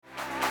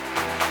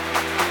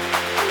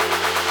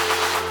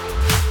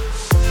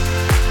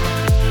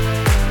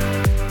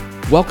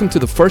Welcome to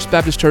the First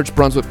Baptist Church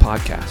Brunswick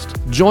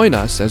podcast. Join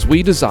us as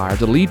we desire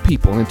to lead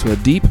people into a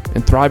deep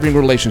and thriving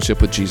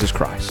relationship with Jesus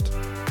Christ.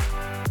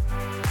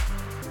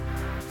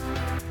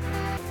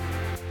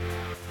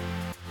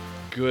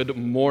 Good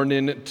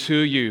morning to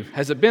you.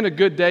 Has it been a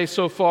good day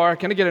so far?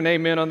 Can I get an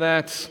amen on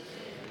that?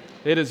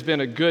 It has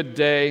been a good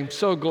day. I'm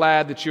so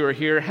glad that you are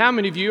here. How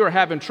many of you are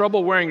having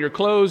trouble wearing your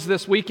clothes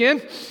this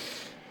weekend?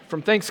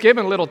 From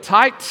Thanksgiving, a little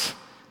tight.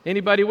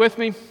 Anybody with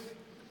me?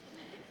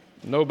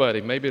 Nobody.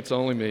 Maybe it's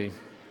only me.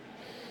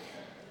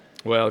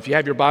 Well, if you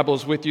have your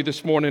Bibles with you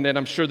this morning, and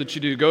I'm sure that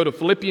you do, go to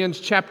Philippians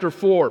chapter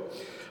 4.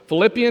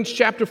 Philippians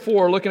chapter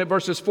 4, looking at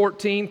verses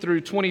 14 through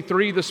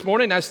 23 this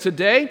morning, as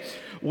today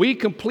we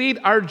complete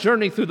our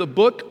journey through the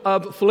book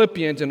of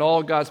Philippians, and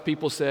all God's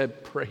people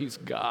said, praise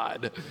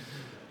God.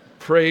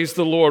 Praise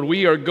the Lord.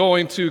 We are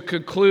going to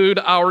conclude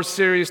our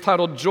series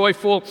titled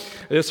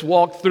JoyFull, this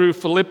walk through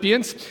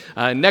Philippians.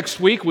 Next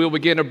week, we'll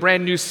begin a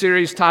brand new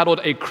series titled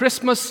A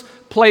Christmas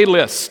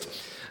Playlist,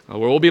 where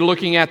we'll be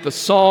looking at the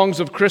songs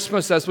of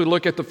Christmas as we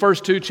look at the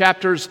first two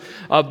chapters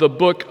of the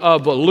book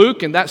of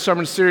Luke. And that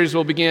sermon series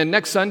will begin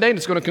next Sunday, and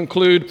it's going to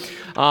conclude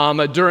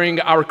during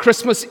our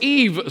Christmas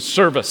Eve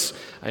service.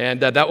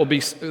 And that'll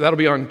be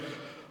on,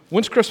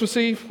 when's Christmas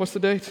Eve? What's the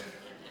date?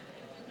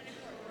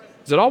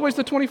 Is it always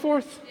the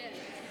 24th?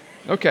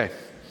 Okay.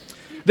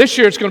 This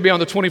year it's going to be on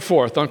the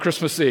 24th, on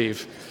Christmas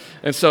Eve.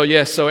 And so,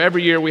 so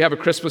every year we have a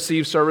Christmas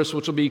Eve service,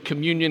 which will be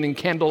communion and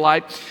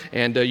candlelight,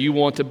 and you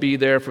want to be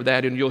there for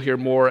that, and you'll hear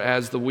more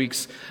as the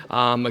weeks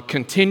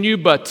continue.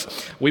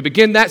 But we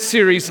begin that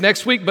series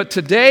next week, but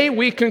today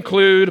we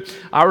conclude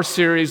our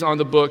series on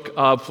the book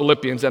of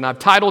Philippians, and I've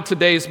titled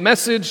today's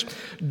message,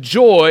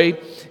 Joy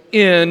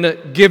in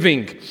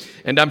Giving.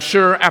 And I'm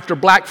sure after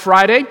Black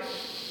Friday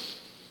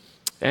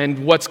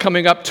and what's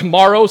coming up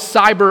tomorrow,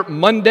 Cyber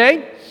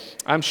Monday,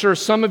 I'm sure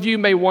some of you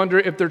may wonder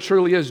if there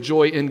truly is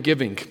joy in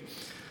giving,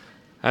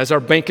 as our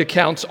bank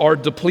accounts are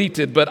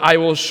depleted, but I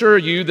will assure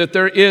you that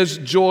there is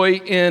joy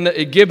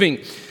in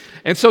giving.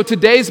 And so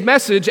today's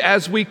message,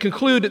 as we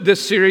conclude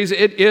this series,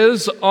 it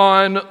is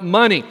on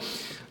money.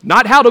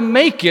 Not how to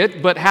make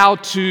it, but how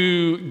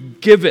to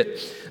give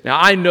it. Now,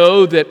 I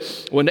know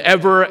that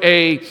whenever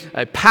a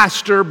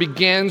pastor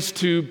begins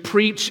to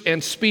preach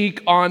and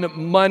speak on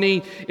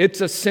money,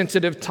 it's a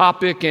sensitive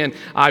topic, and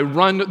I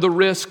run the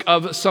risk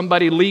of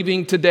somebody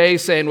leaving today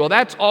saying, well,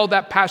 that's all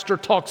that pastor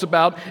talks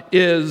about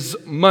is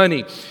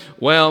money.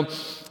 Well,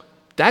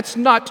 that's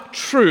not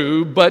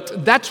true,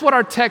 but that's what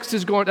our text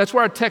is going. That's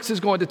where our text is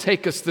going to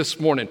take us this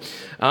morning.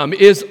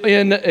 Is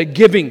in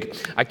giving.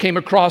 I came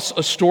across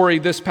a story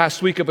this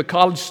past week of a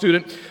college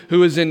student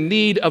who is in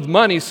need of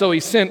money. So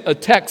he sent a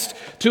text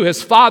to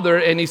his father,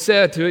 and he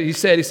said,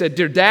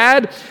 "Dear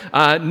Dad,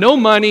 no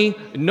money,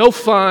 no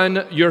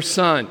fun. Your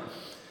son."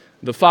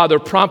 The father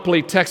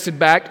promptly texted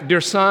back,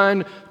 "Dear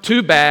son,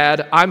 too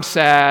bad. I'm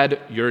sad.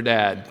 Your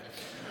dad."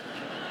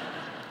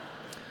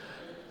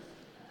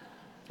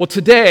 Well,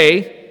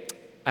 today,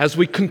 as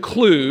we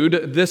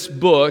conclude this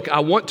book, I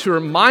want to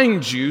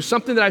remind you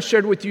something that I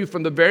shared with you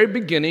from the very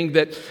beginning,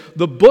 that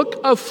the book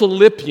of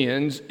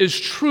Philippians is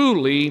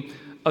truly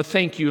a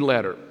thank you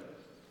letter.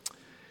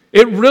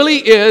 It really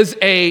is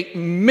a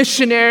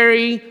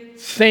missionary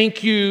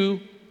thank you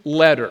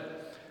letter.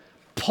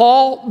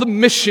 Paul, the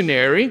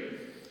missionary,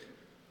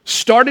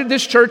 started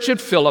this church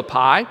at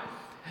Philippi,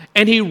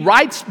 and he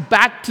writes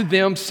back to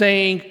them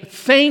saying,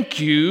 thank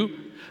you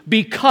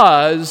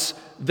because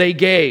they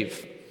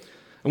gave.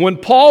 And when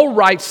Paul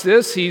writes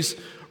this, he's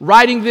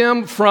writing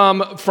them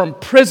from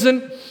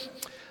prison.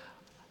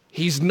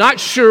 He's not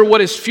sure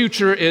what his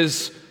future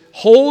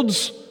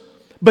holds,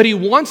 but he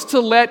wants to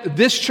let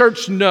this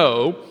church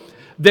know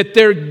that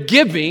their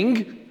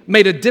giving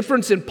made a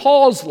difference in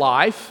Paul's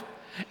life,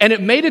 and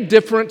it made a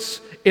difference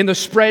in the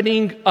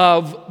spreading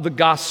of the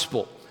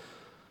gospel.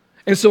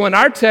 And so in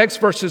our text,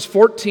 verses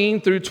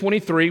 14 through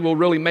 23, we'll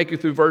really make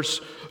it through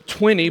verse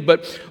 20,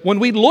 but when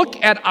we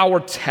look at our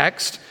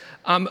text,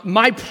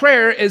 my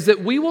prayer is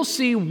that we will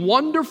see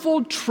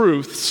wonderful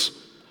truths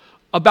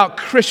about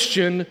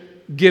Christian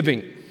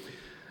giving.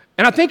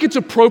 And I think it's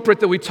appropriate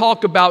that we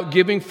talk about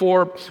giving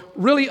for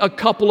really a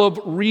couple of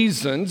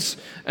reasons,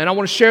 and I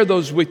want to share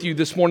those with you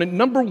this morning.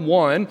 Number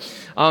one,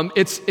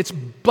 it's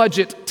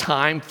budget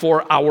time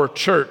for our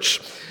church.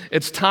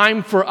 It's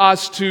time for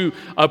us to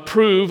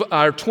approve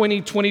our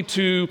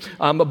 2022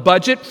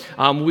 budget.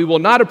 We will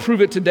not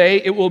approve it today.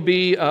 It will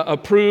be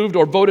approved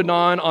or voted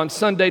on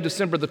Sunday,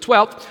 December the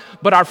 12th.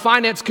 But our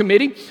finance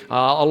committee,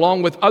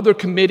 along with other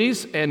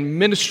committees and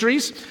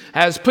ministries,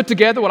 has put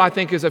together what I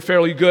think is a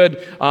fairly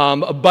good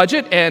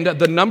budget. And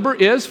the number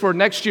is, for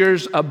next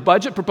year's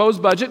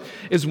proposed budget,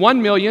 is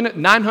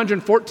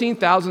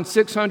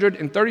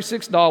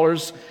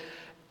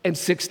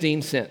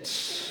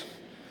 $1,914,636.16.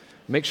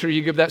 Make sure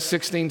you give that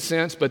 16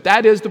 cents, but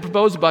that is the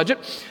proposed budget.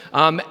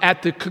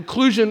 At the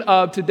conclusion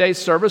of today's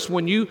service,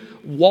 when you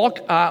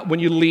when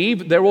you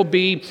leave, there will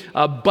be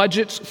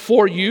budgets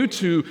for you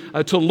to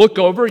look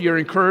over. You're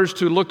encouraged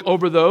to look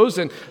over those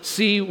and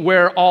see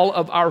where all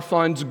of our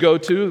funds go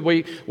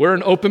to. We're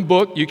an open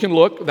book. You can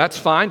look. That's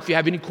fine. If you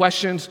have any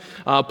questions,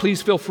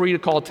 please feel free to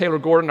call Taylor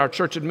Gordon, our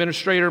church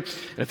administrator.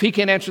 And if he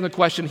can't answer the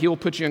question, he will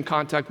put you in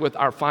contact with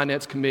our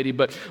finance committee.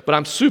 But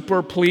I'm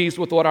super pleased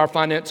with what our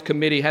finance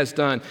committee has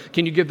done.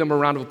 Can you give them a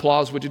round of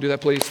applause? Would you do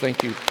that, please?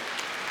 Thank you.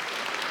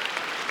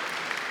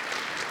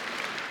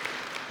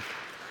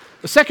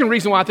 The second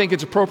reason why I think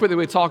it's appropriate that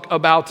we talk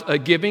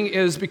about giving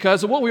is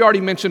because of what we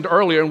already mentioned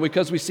earlier and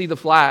because we see the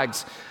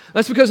flags.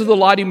 That's because of the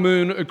Lottie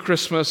Moon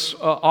Christmas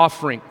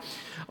offering.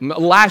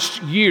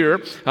 Last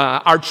year,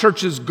 our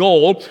church's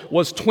goal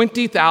was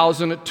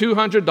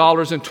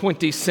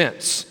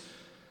 $20,200.20.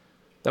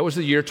 That was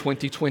the year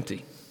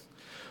 2020.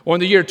 Or in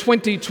the year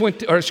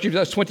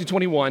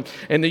 2021.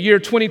 In the year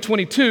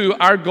 2022,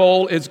 our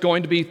goal is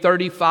going to be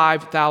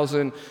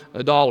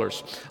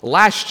 $35,000.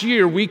 Last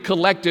year, we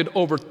collected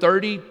over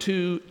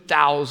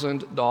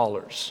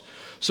 $32,000.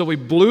 So we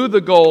blew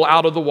the goal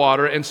out of the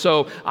water. And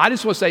so I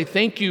just want to say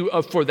thank you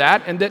for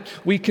that, and that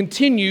we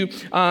continue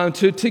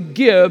to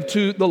give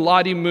to the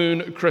Lottie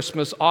Moon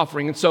Christmas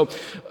offering. And so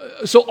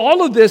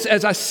all of this,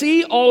 as I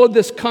see all of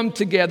this come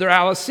together,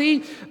 I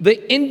see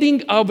the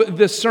ending of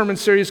this sermon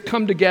series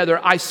come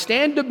together, I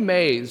stand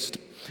amazed.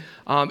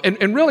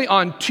 And really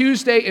on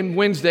Tuesday and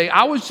Wednesday,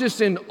 I was just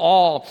in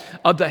awe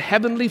of the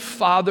Heavenly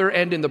Father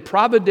and in the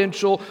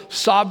providential,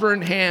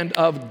 sovereign hand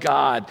of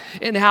God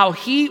and how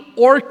He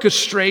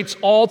orchestrates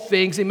all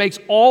things. He makes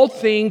all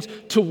things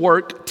to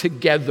work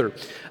together.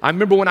 I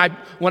remember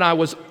when I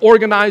was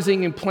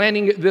organizing and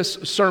planning this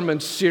sermon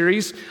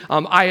series,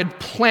 I had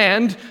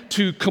planned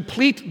to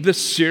complete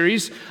this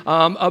series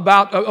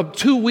about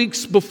 2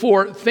 weeks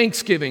before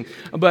Thanksgiving.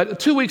 But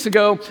 2 weeks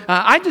ago,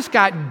 I just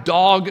got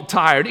dog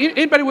tired.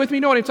 Anybody with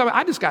me know what I'm talking about?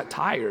 I just got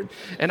tired.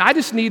 And I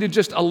just needed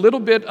just a little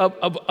bit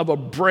of a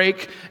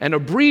break and a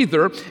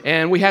breather.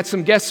 And we had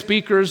some guest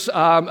speakers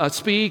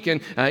speak, and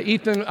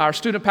Ethan, our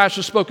student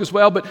pastor, spoke as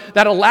well. But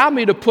that allowed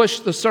me to push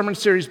the sermon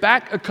series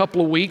back a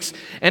couple of weeks,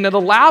 and it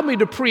allowed me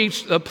to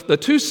preach the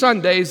 2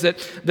 Sundays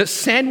that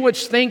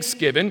sandwiched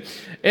Thanksgiving.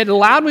 It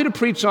allowed me to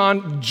preach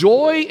on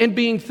joy and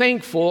being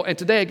thankful, and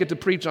today I get to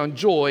preach on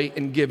joy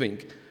and giving.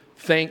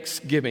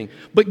 Thanksgiving.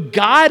 But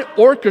God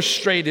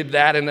orchestrated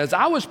that, and as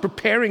I was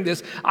preparing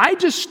this, I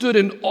just stood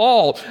in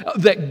awe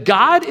that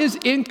God is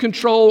in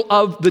control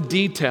of the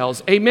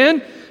details.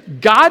 Amen?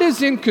 God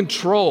is in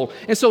control,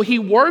 and so He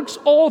works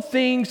all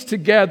things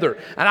together.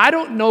 And I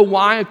don't know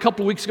why a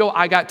couple of weeks ago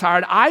I got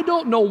tired. I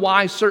don't know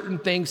why certain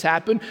things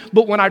happen,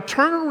 but when I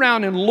turn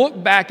around and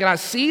look back and I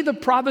see the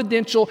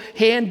providential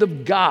hand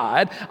of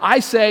God, I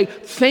say,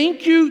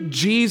 thank you,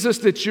 Jesus,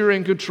 that you're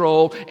in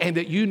control and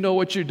that you know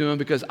what you're doing,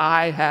 because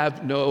I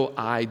have no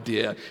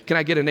idea. Can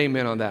I get an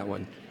amen on that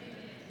one?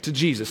 To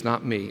Jesus,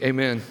 not me.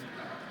 Amen.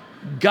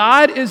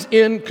 God is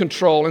in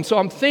control, and so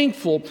I'm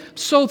thankful,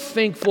 so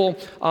thankful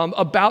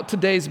about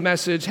today's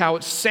message, how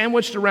it's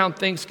sandwiched around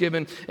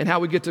Thanksgiving, and how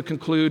we get to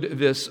conclude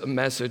this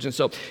message. And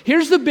so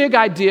here's the big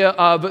idea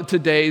of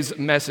today's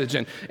message,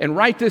 and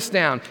write this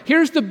down.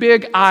 Here's the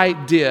big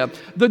idea.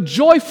 The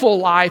joyful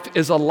life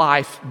is a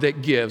life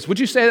that gives. Would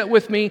you say that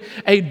with me?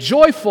 A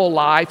joyful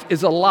life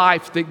is a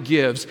life that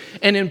gives.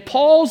 And in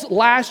Paul's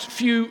last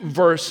few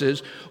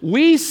verses,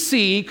 we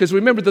see, because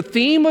remember the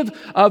theme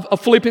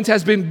of Philippians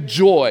has been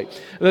joy.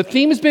 The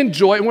theme has been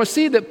joy, and we'll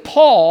see that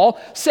Paul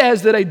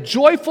says that a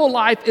joyful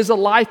life is a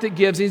life that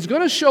gives. He's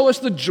going to show us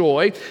the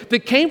joy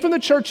that came from the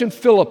church in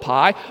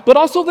Philippi, but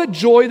also the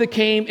joy that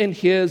came in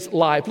his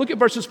life. Look at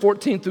verses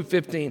 14 through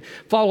 15.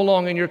 Follow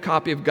along in your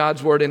copy of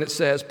God's Word, and it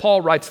says,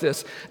 Paul writes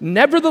this,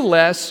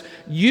 "Nevertheless,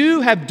 you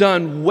have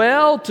done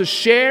well to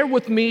share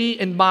with me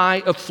in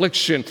my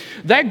affliction."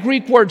 That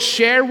Greek word,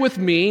 share with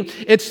me,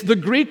 it's the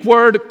Greek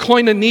word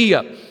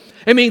koinonia.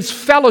 It means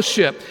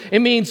fellowship. It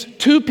means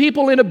two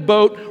people in a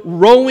boat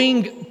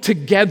rowing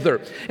together.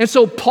 And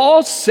so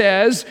Paul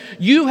says,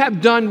 you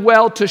have done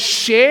well to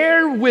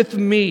share with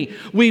me.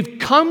 We've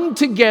come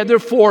together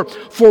for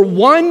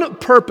one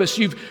purpose.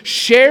 You've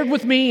shared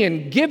with me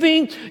in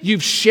giving.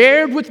 You've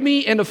shared with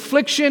me in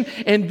affliction.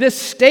 And this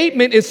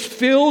statement is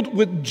filled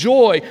with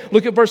joy.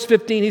 Look at verse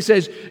 15. He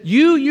says,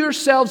 you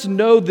yourselves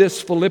know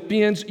this,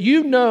 Philippians.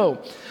 You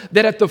know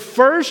that at the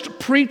first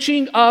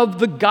preaching of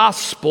the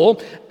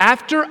gospel,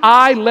 after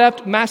I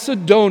left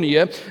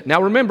Macedonia,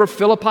 now remember,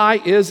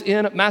 Philippi is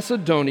in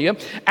Macedonia.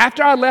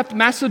 After I left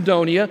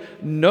Macedonia,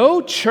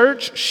 no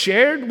church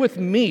shared with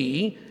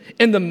me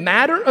in the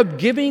matter of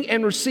giving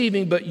and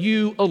receiving, but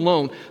you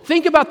alone.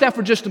 Think about that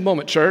for just a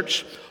moment,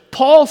 church.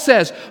 Paul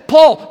says,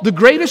 Paul, the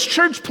greatest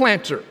church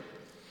planter,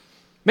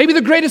 maybe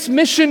the greatest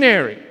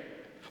missionary,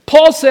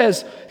 Paul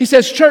says, he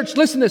says, church,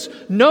 listen to this.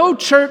 No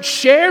church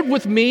shared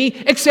with me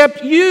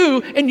except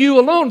you and you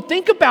alone.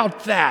 Think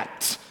about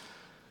that.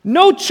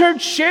 No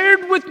church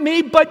shared with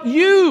me but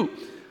you.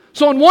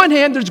 So on one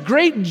hand, there's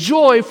great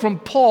joy from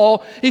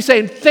Paul. He's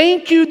saying,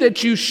 thank you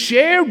that you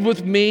shared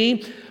with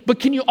me, But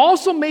can you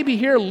also maybe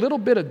hear a little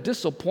bit of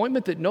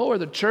disappointment that no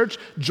other church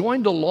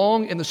joined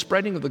along in the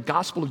spreading of the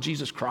gospel of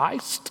Jesus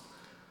Christ?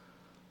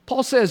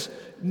 Paul says,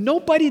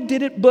 nobody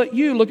did it but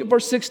you. Look at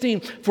verse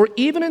 16. For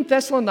even in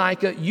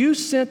Thessalonica, you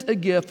sent a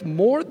gift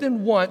more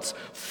than once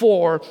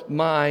for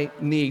my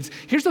needs.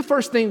 Here's the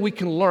first thing we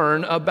can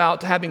learn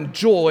about having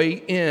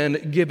joy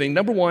in giving.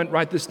 Number one,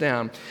 write this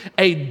down.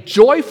 A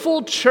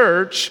joyful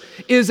church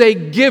is a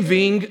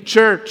giving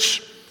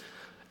church.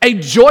 A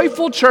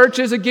joyful church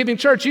is a giving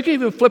church. You can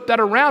even flip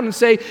that around and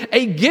say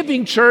a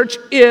giving church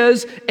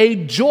is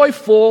a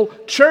joyful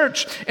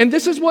church. And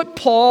this is what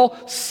Paul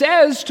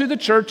says to the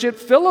church at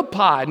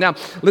Philippi. Now,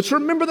 let's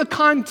remember the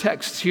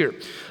context here.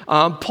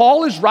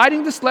 Paul is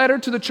writing this letter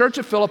to the church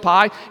at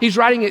Philippi. He's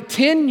writing it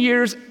 10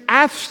 years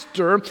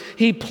after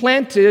he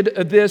planted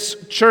this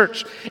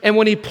church. And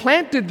when he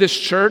planted this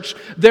church,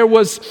 there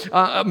was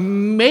a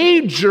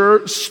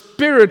major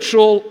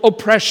spiritual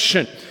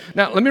oppression.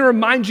 Now, let me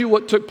remind you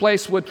what took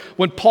place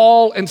when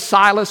Paul and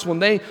Silas, when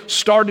they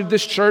started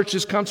this church.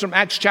 This comes from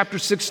Acts chapter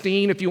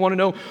 16, if you want to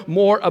know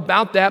more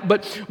about that.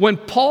 But when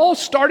Paul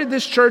started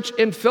this church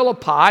in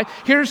Philippi,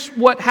 here's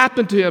what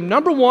happened to him.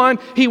 Number one,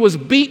 he was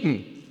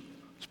beaten.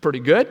 It's pretty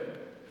good.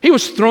 He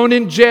was thrown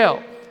in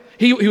jail.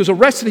 He was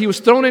arrested. He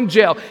was thrown in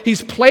jail.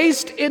 He's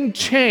placed in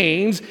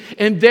chains,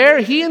 and there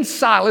he and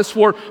Silas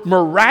were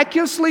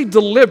miraculously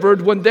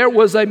delivered when there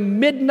was a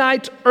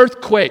midnight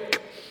earthquake.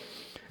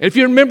 And if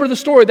you remember the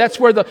story, that's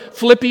where the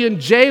Philippian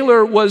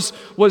jailer was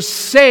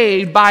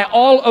saved by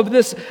all of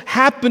this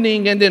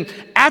happening. And then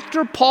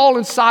after Paul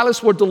and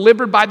Silas were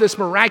delivered by this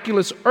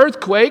miraculous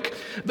earthquake,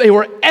 they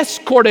were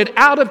escorted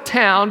out of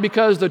town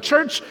because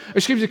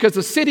because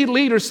the city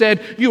leader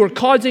said, you are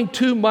causing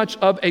too much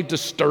of a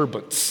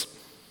disturbance.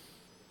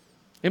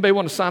 Anybody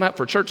want to sign up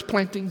for church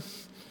planting?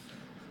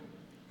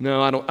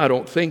 No, I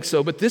don't think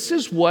so. But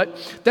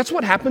that's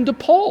what happened to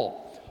Paul.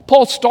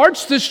 Paul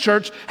starts this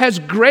church, has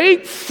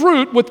great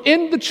fruit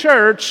within the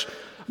church,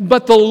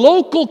 but the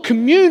local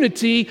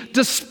community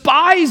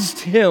despised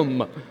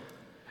him.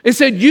 It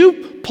said,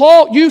 you,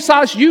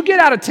 Silas, you get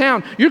out of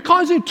town. You're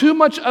causing too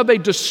much of a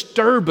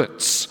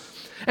disturbance.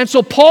 And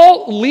so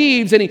Paul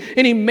leaves and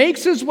he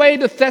makes his way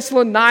to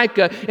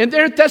Thessalonica. And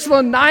there in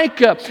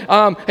Thessalonica,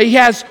 he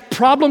has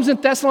problems in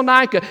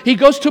Thessalonica. He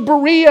goes to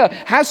Berea,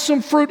 has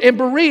some fruit in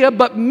Berea,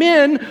 but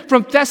men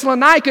from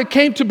Thessalonica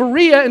came to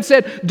Berea and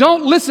said,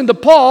 don't listen to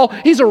Paul.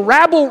 He's a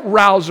rabble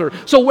rouser.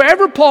 So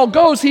wherever Paul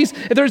goes,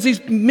 there's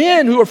these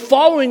men who are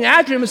following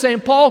after him and saying,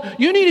 Paul,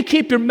 you need to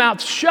keep your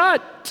mouth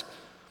shut.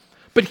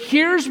 But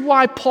here's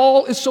why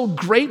Paul is so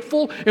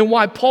grateful and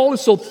why Paul is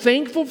so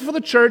thankful for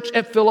the church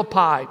at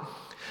Philippi.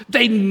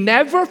 They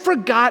never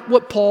forgot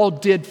what Paul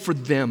did for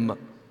them.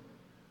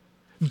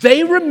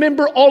 They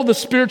remember all of the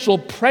spiritual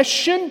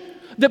oppression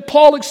that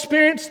Paul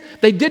experienced.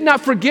 They did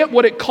not forget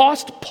what it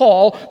cost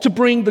Paul to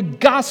bring the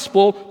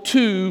gospel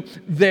to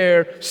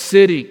their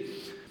city.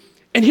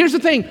 And here's the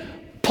thing.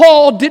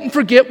 Paul didn't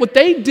forget what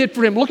they did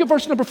for him. Look at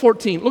verse number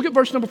 14. Look at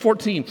verse number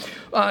 14.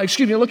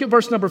 Look at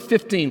verse number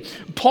 15.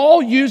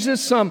 Paul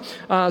uses some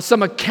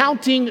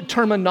accounting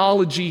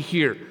terminology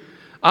here.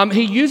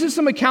 He uses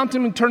some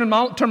accounting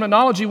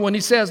terminology when he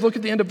says, look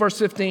at the end of verse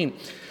 15.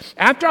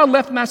 After I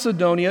left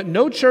Macedonia,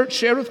 no church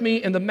shared with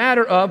me in the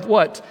matter of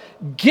what?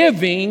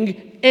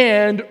 Giving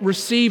and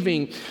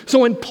receiving.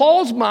 So in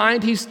Paul's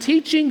mind, he's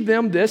teaching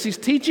them this. He's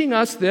teaching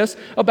us this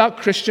about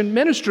Christian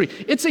ministry.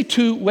 It's a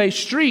two-way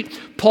street.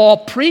 Paul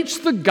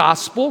preached the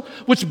gospel,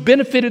 which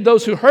benefited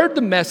those who heard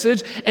the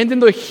message, and then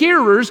the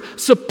hearers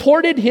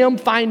supported him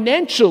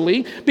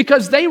financially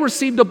because they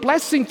received a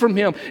blessing from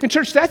him. And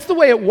church, that's the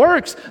way it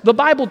works. The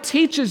Bible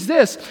teaches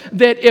this,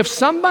 that if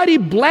somebody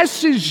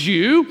blesses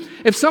you,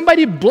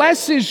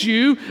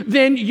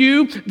 then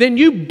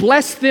you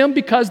bless them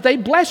because they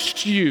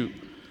blessed you.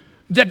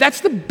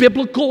 That's the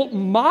biblical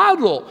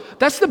model.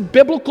 That's the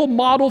biblical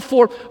model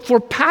for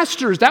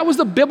pastors. That was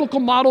the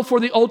biblical model for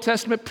the Old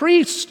Testament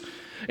priest.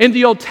 In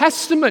the Old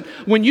Testament,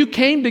 when you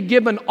came to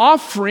give an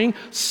offering,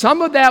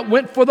 some of that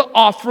went for the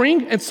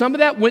offering and some of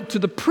that went to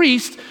the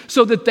priest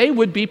so that they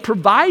would be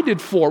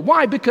provided for.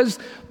 Why? Because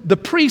the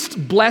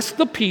priest blessed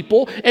the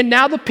people and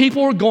now the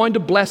people are going to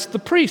bless the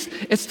priest.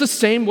 It's the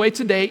same way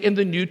today in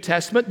the New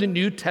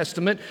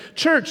Testament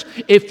church.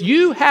 If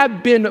you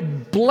have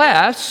been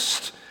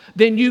blessed,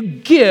 then you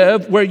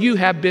give where you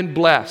have been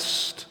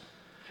blessed.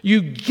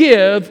 You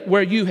give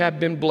where you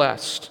have been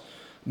blessed.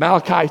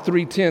 Malachi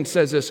 3:10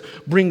 says this,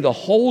 bring the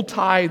whole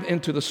tithe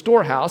into the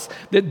storehouse,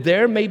 that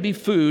there may be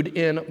food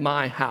in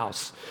my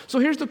house. So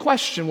here's the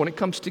question when it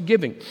comes to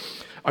giving.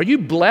 Are you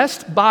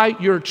blessed by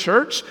your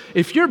church?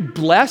 If you're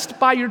blessed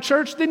by your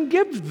church, then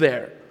give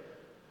there.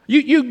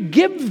 You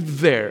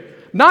give there.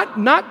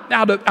 Not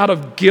out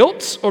of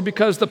guilt or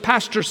because the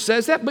pastor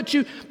says that, but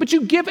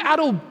you give out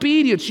of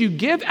obedience. You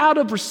give out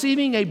of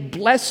receiving a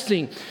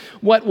blessing.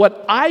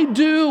 What I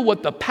do,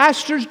 what the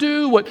pastors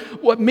do,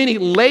 what many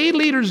lay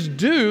leaders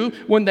do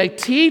when they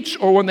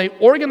teach or when they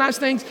organize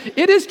things,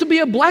 it is to be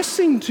a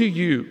blessing to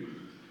you.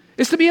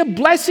 It's to be a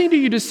blessing to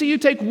you, to see you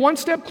take one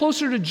step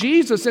closer to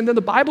Jesus. And then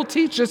the Bible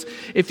teaches,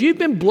 if you've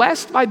been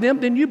blessed by them,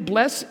 then you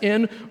bless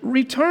in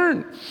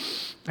return.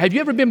 Have you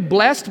ever been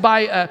blessed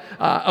by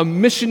a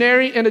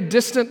missionary in a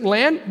distant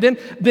land?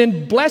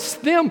 Then bless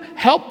them,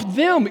 help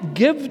them,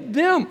 give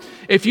them.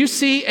 If you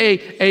see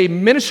a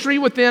ministry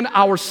within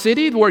our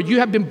city where you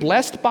have been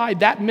blessed by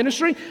that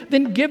ministry,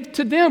 then give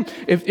to them.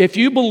 If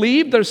you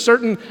believe that a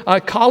certain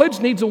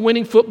college needs a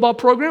winning football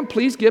program,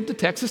 please give to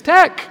Texas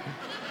Tech.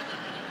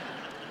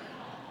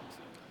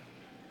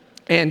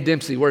 Ann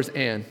Dempsey, where's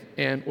Ann?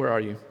 Ann, where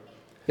are you?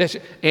 Yes,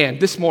 Ann,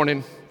 this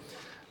morning,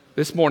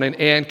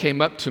 Ann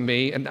came up to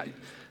me and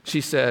she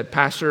said,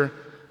 Pastor,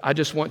 I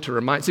just want to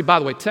remind, see, by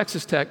the way,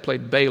 Texas Tech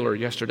played Baylor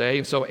yesterday,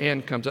 and so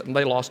Ann comes up, and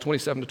they lost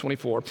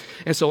 27-24.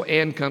 And so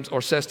Ann comes, or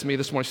says to me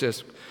this morning,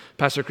 says,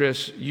 Pastor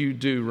Chris, you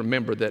do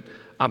remember that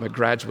I'm a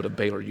graduate of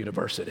Baylor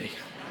University.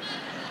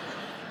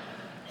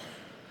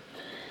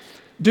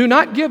 Do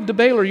not give to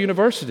Baylor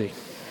University.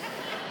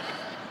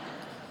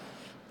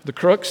 The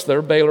Crooks,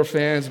 they're Baylor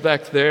fans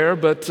back there,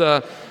 but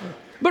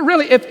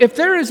really, if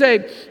there is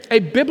a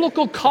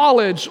biblical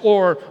college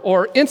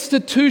or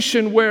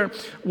institution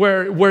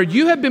where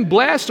you have been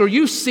blessed, or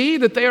you see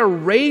that they are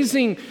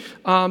raising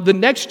the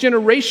next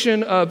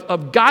generation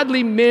of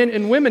godly men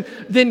and women,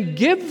 then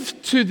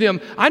give to them.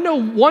 I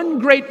know one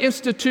great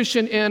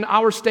institution in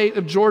our state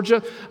of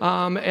Georgia,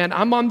 and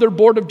I'm on their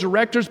board of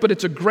directors, but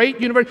it's a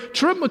great university.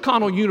 Truett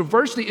McConnell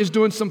University is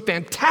doing some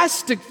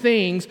fantastic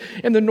things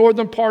in the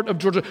northern part of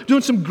Georgia,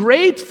 doing some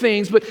great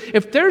things. But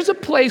if there's a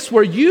place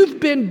where you've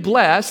been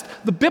blessed,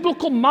 the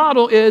biblical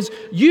model is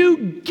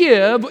you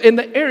give in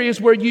the areas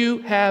where you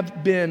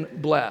have been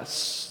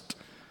blessed.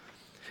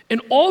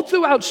 And all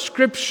throughout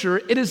Scripture,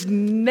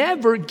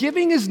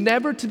 giving is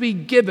never to be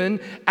given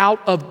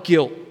out of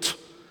guilt.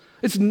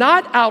 It's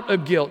not out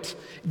of guilt.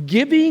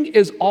 Giving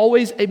is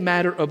always a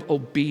matter of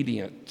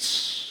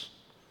obedience.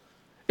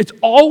 It's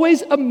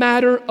always a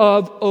matter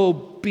of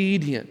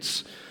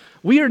obedience.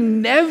 We are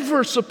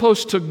never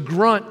supposed to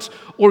grunt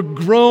or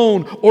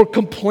groan or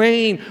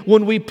complain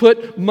when we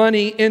put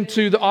money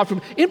into the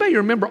offering. Anybody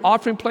remember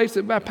offering plates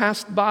that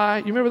passed by?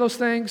 You remember those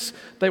things?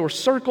 They were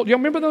circled. You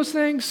remember those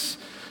things?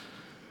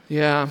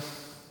 Yeah,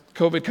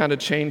 COVID kind of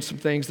changed some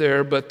things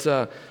there, but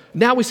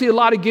now we see a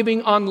lot of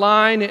giving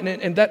online,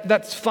 and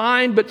that's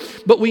fine.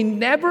 But we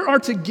never are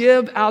to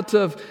give out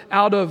of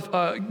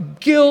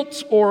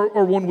guilt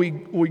or when we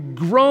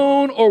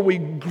groan or we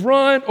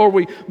grunt or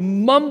we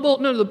mumble.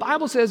 No, the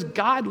Bible says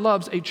God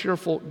loves a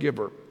cheerful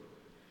giver.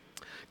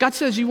 God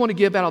says you want to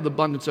give out of the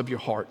abundance of your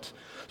heart.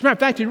 As a matter of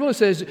fact, He really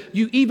says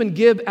you even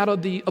give out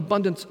of the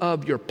abundance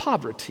of your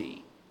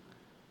poverty.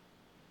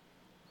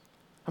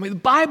 I mean, the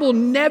Bible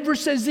never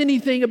says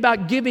anything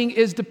about giving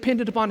is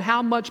dependent upon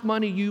how much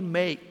money you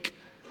make.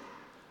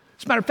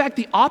 As a matter of fact,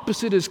 the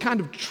opposite is kind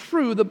of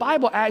true. The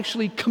Bible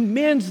actually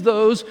commends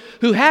those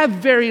who have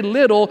very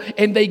little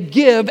and they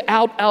give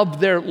out of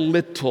their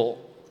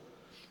little.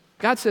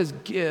 God says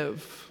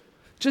give.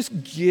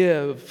 Just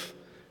give.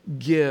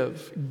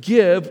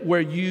 Give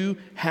where you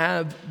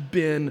have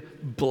been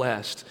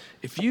blessed.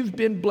 If you've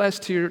been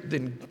blessed here,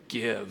 then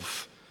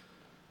give.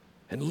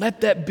 And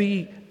let that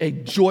be a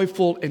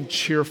joyful and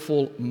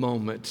cheerful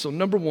moment. So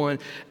number one,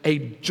 a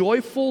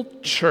joyful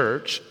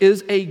church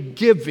is a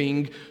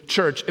giving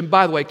church. And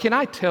by the way, can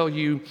I tell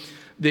you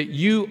that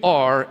you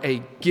are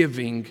a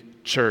giving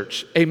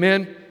church?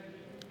 Amen?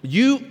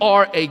 You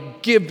are a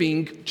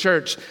giving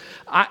church.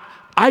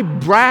 I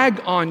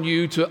brag on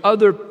you to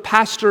other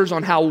pastors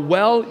on how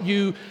well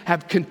you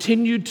have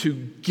continued to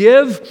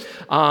give.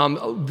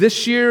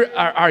 This year,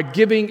 our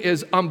giving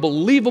is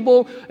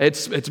unbelievable.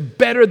 It's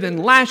better than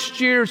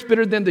last year. It's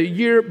better than the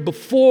year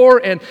before.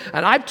 And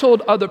I've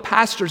told other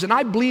pastors, and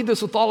I believe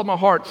this with all of my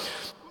heart,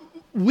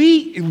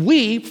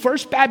 we,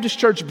 First Baptist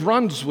Church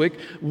Brunswick,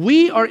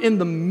 we are in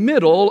the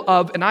middle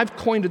of, and I've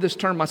coined this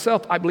term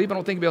myself, I believe, I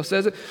don't think anybody else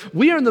says it,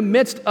 we are in the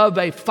midst of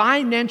a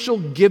financial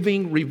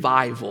giving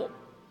revival.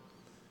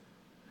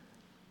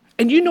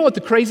 And you know what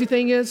the crazy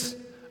thing is?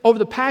 Over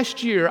the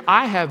past year,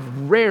 I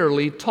have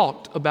rarely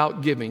talked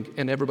about giving,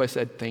 and everybody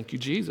said, thank you,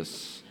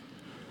 Jesus.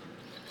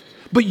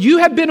 But you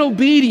have been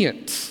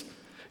obedient.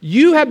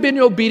 You have been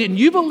obedient.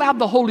 You've allowed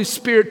the Holy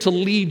Spirit to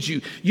lead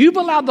you. You've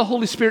allowed the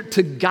Holy Spirit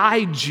to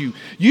guide you.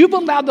 You've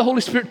allowed the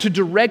Holy Spirit to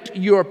direct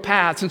your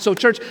paths. And so,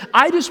 church,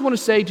 I just want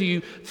to say to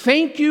you,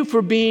 thank you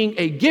for being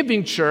a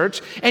giving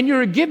church. And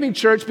you're a giving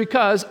church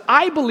because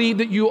I believe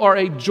that you are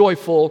a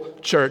joyful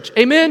church.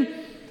 Amen?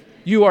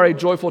 You are a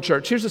joyful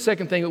church. Here's the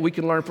second thing that we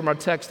can learn from our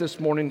text this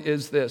morning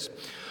is this.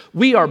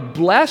 We are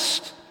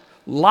blessed,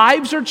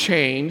 lives are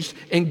changed,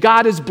 and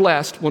God is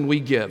blessed when we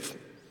give.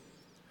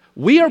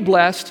 We are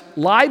blessed,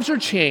 lives are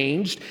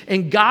changed,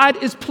 and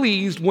God is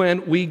pleased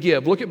when we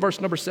give. Look at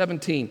verse number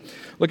 17.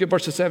 Look at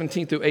verses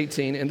 17 through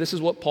 18, and this is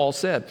what Paul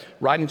said,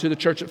 writing to the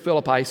church at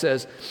Philippi. He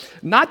says,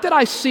 not that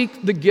I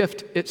seek the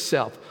gift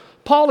itself.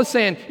 Paul is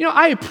saying,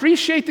 I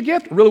appreciate the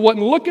gift. Really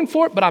wasn't looking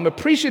for it, but I'm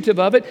appreciative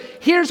of it.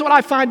 Here's what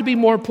I find to be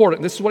more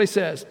important. This is what he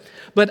says.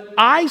 But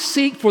I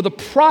seek for the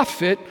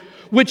profit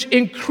which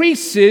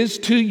increases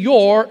to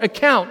your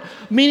account.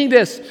 Meaning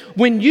this,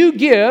 when you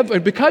give, or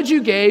because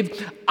you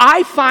gave,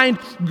 I find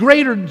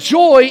greater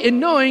joy in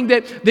knowing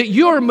that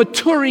you're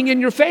maturing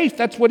in your faith.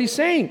 That's what he's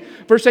saying.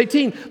 Verse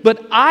 18,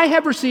 but I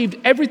have received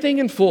everything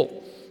in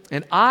full,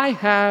 and I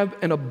have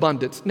an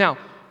abundance. Now,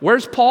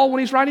 where's Paul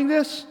when he's writing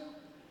this?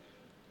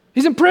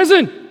 He's in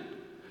prison.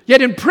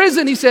 Yet in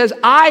prison, he says,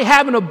 I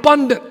have an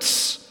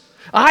abundance.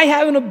 I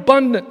have an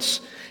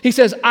abundance. He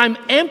says, I'm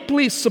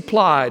amply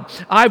supplied.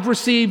 I've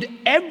received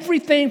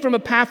everything from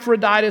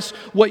Epaphroditus,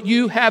 what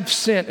you have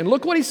sent. And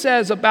look what he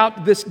says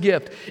about this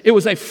gift. It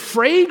was a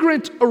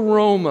fragrant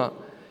aroma.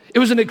 It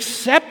was an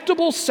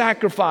acceptable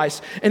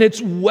sacrifice, and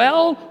it's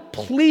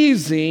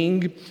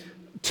well-pleasing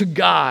to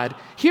God.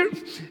 Here,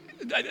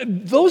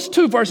 those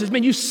two verses,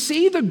 man, you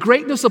see the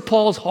greatness of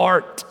Paul's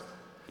heart.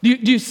 Do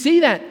you see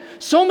that?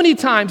 So many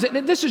times,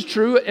 and this is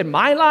true in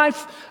my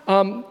life,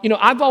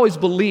 I've always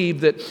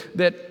believed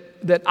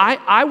that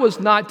I was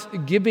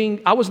not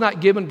given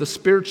the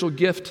spiritual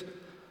gift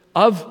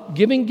of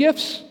giving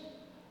gifts.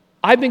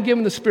 I've been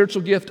given the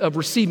spiritual gift of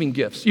receiving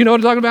gifts. You know what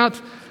I'm talking about?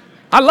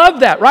 I love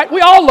that, right? We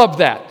all love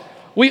that.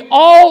 We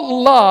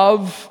all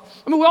love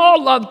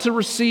to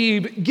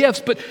receive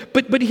gifts,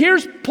 but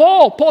here's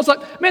Paul. Paul's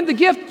like, man, the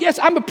gift, yes,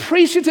 I'm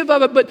appreciative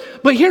of it,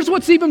 but here's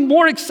what's even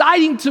more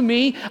exciting to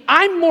me.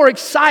 I'm more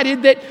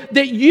excited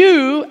that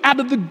you, out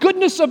of the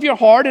goodness of your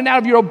heart and out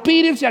of your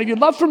obedience, out of your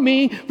love for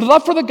me, the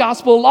love for the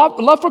gospel,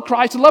 love for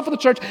Christ, and love for the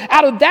church,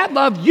 out of that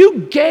love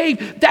you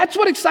gave. That's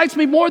what excites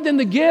me more than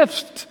the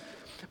gift.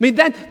 I mean,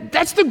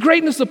 that's the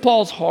greatness of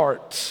Paul's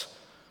heart.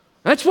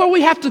 That's where we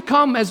have to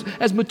come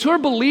as mature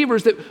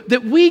believers,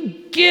 that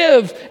we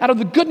give out of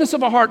the goodness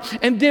of our heart,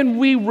 and then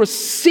we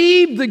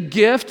receive the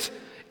gift,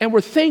 and we're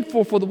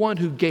thankful for the one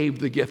who gave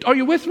the gift. Are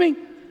you with me?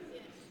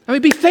 I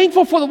mean, be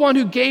thankful for the one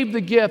who gave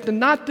the gift and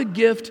not the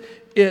gift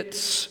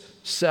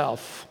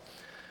itself.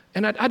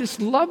 And I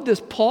just love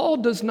this.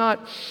 Paul has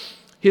not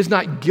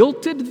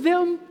guilted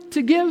them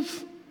to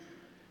give.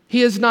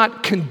 He has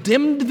not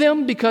condemned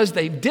them because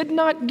they did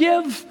not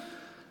give.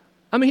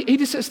 I mean, he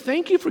just says,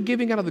 thank you for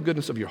giving out of the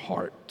goodness of your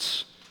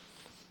heart.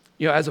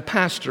 You know, as a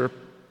pastor,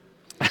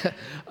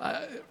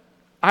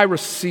 I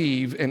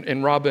receive,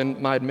 and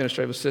Robin, my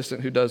administrative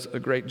assistant, who does a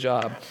great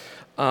job,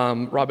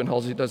 Robin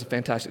Halsey does a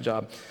fantastic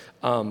job,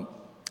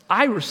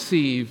 I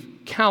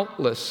receive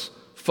countless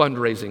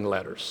fundraising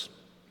letters.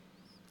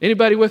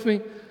 Anybody with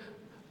me?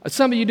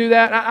 Some of you do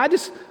that.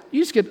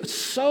 You just get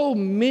so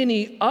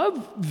many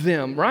of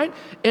them, right?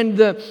 And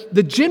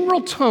the general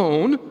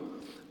tone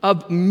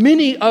of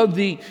many of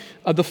the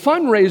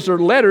fundraiser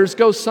letters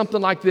goes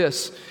something like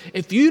this.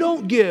 If you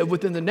don't give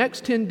within the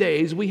next 10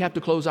 days, we have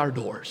to close our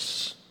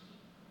doors.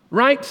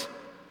 Right?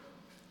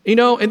 You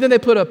know, and then they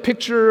put a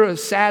picture, a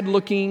sad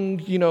looking,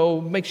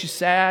 makes you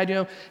sad,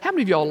 How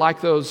many of y'all like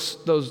those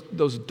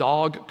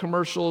dog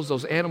commercials,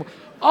 those animal?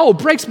 Oh, it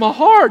breaks my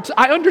heart.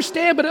 I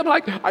understand, but I'm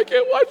like, I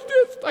can't watch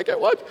this. I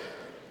can't watch.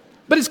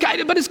 But it's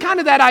kind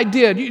of that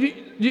idea.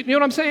 You know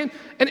what I'm saying?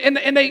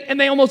 And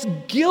they almost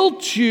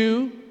guilt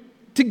you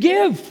to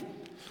give.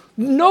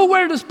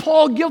 Nowhere does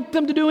Paul guilt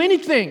them to do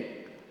anything.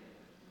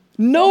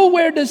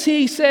 Nowhere does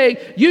he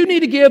say, you need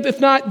to give, if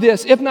not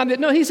this, if not that.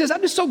 No, he says,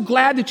 I'm just so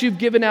glad that you've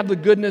given out of the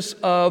goodness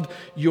of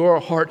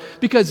your heart.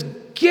 Because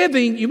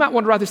giving, you might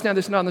want to write this down,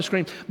 this is not on the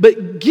screen,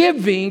 but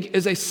giving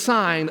is a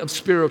sign of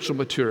spiritual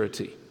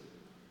maturity.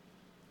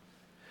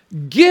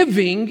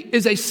 Giving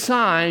is a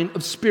sign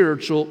of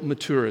spiritual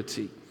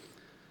maturity.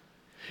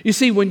 You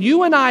see, when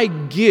you and I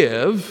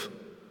give,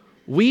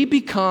 we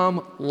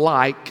become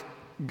like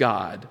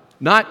God.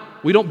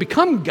 We don't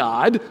become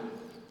God,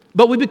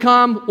 but we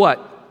become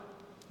what?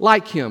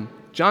 Like Him.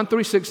 John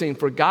 3:16,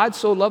 for God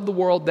so loved the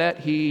world that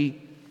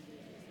He...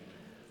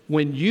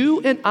 When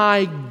you and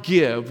I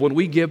give, when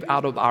we give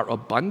out of our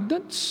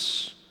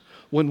abundance,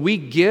 when we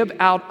give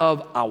out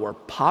of our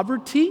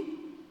poverty,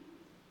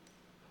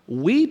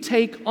 we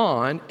take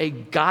on a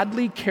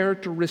godly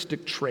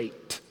characteristic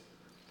trait.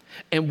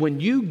 And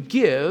when you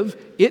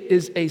give, it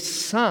is a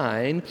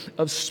sign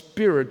of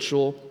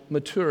spiritual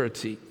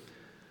maturity.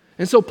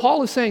 And so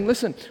Paul is saying,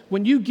 listen,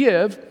 when you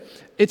give,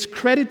 it's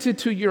credited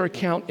to your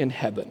account in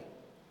heaven.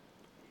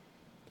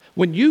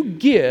 When you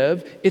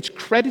give, it's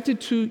credited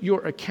to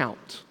your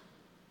account.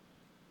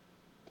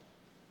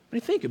 What do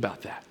you think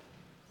about that?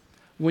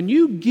 When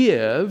you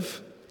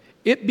give,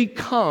 it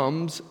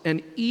becomes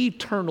an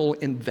eternal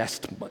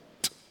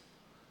investment.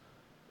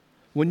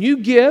 When you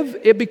give,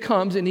 it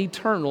becomes an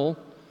eternal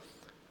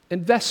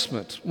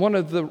investment. One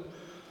of the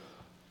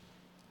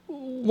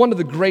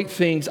great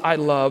things I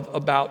love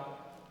about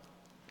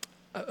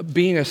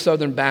being a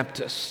Southern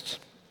Baptist.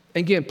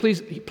 Again,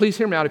 please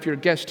hear me out if you're a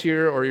guest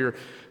here or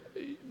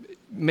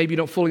maybe you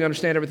don't fully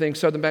understand everything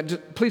Southern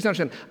Baptist. Please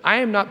understand, I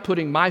am not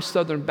putting my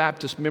Southern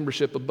Baptist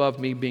membership above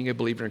me being a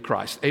believer in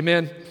Christ.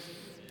 Amen?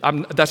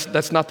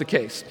 That's not the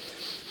case.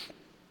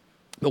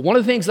 But one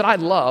of the things that I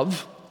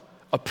love,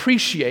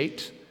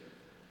 appreciate,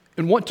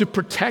 and want to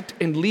protect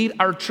and lead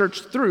our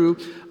church through,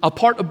 a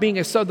part of being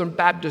a Southern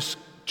Baptist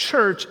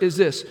church is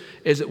this,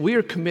 is that we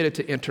are committed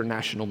to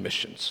international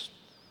missions.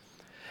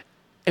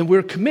 And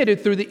we're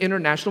committed through the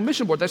International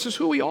Mission Board. That's just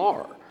who we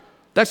are.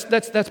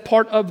 That's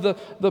part of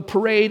the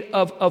parade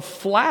of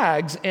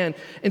flags. And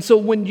so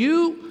when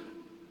you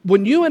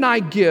and I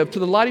give to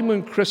the Lottie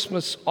Moon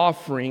Christmas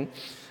offering,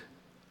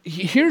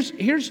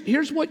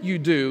 here's what you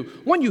do.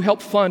 One, you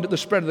help fund the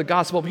spread of the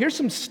gospel. Here's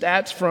some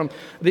stats from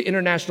the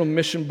International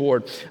Mission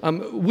Board.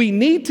 We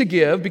need to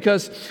give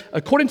because,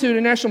 according to the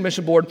International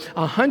Mission Board,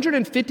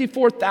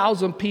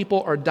 154,000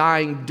 people are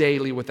dying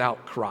daily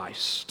without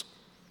Christ.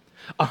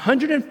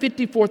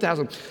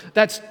 154,000.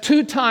 That's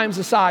 2 times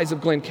the size of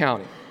Glenn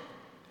County.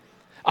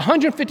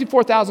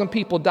 154,000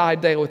 people died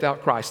daily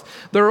without Christ.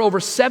 There are over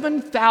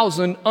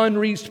 7,000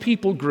 unreached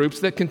people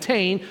groups that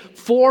contain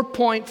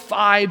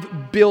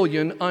 4.5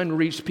 billion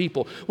unreached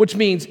people, which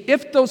means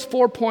if those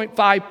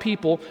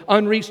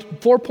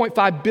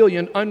 4.5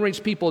 billion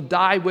unreached people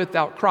die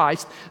without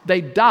Christ,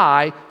 they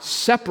die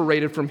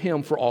separated from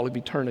Him for all of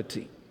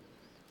eternity.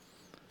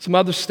 Some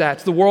other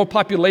stats. The world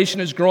population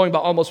is growing by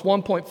almost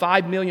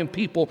 1.5 million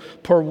people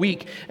per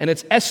week, and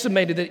it's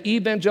estimated that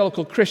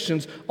evangelical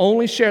Christians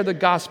only share the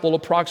gospel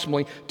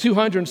approximately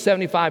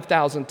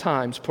 275,000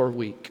 times per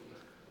week.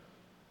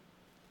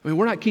 I mean,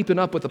 we're not keeping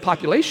up with the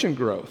population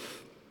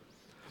growth.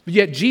 But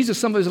yet Jesus,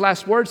 some of His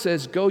last words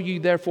says, "Go ye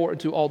therefore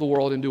into all the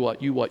world and do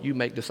what? You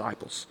make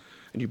disciples,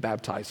 and you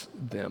baptize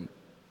them."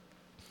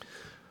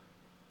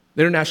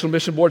 The International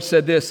Mission Board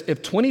said this: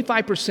 if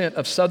 25%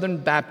 of Southern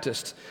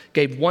Baptists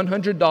gave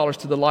 $100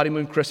 to the Lottie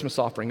Moon Christmas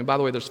offering, and by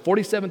the way, there's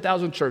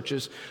 47,000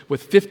 churches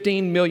with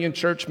 15 million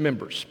church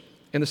members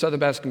in the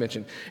Southern Baptist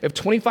Convention. If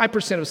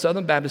 25% of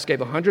Southern Baptists gave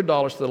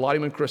 $100 to the Lottie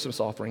Moon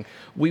Christmas offering,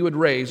 we would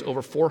raise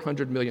over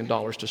 $400 million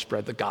to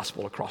spread the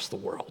gospel across the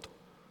world.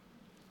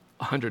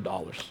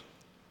 $100,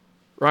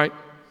 right?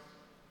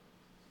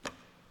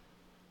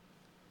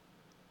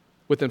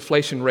 With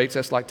inflation rates,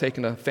 that's like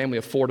taking a family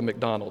of 4 to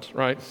McDonald's,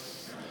 right?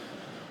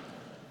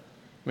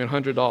 I mean,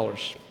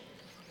 $100.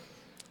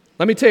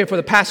 Let me tell you, for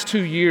the past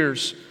 2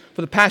 years,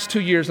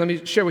 let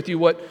me share with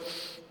you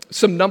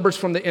some numbers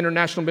from the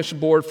International Mission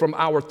Board from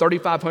our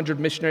 3,500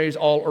 missionaries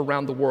all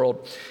around the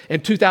world.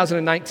 In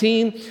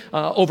 2019,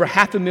 over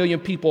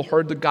 500,000 people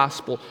heard the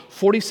gospel.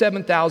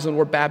 47,000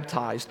 were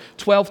baptized.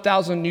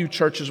 12,000 new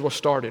churches were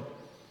started.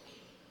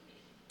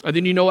 And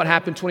then you know what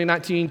happened in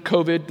 2019?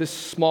 COVID, this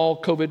small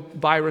COVID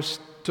virus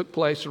took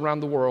place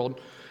around the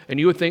world, and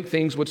you would think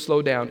things would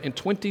slow down. In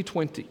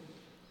 2020,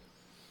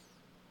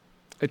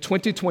 in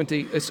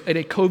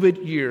a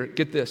COVID year,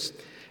 get this,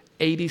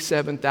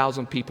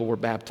 87,000 people were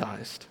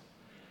baptized.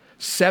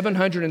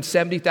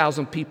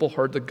 770,000 people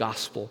heard the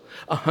gospel.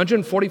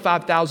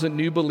 145,000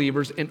 new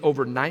believers and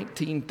over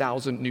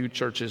 19,000 new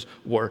churches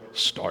were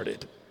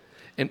started.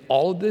 And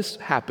all of this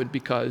happened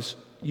because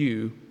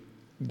you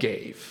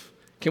gave.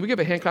 Can we give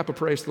a hand clap of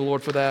praise to the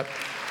Lord for that?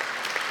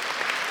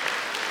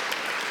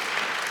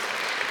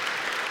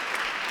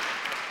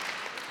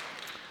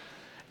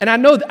 And I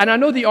know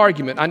the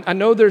argument. I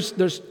know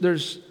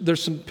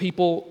there's some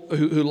people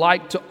who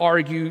like to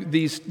argue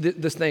this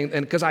thing,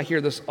 and because I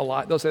hear this a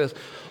lot, they'll say this: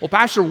 "Well,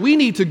 Pastor, we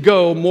need to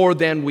go more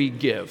than we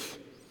give.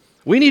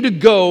 We need to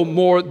go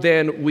more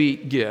than we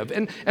give."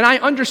 And I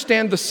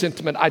understand the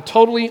sentiment. I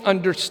totally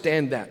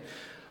understand that.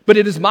 But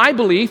it is my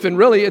belief, and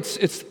really it's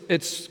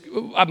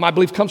my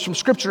belief comes from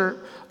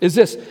Scripture, is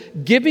this: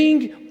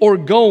 giving or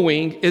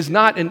going is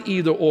not an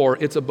either or;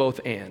 it's a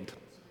both and.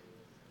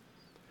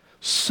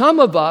 Some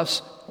of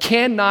us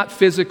cannot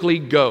physically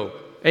go.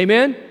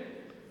 Amen?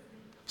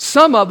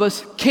 Some of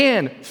us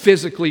can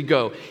physically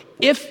go.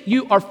 If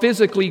you are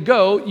physically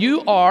go,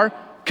 you are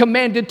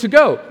commanded to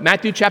go.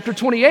 Matthew chapter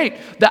 28.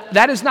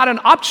 That is not an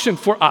option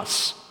for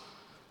us.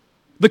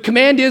 The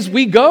command is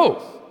we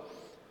go.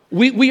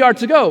 We are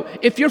to go.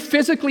 If you're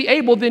physically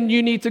able, then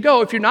you need to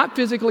go. If you're not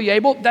physically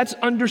able, that's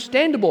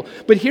understandable.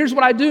 But here's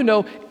what I do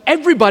know: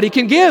 everybody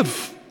can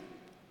give.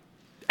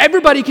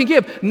 Everybody can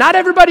give. Not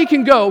everybody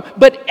can go,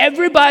 but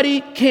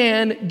everybody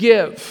can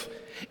give.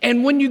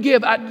 And when you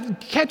give, I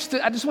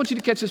just want you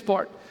to catch this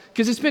part,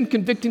 because it's been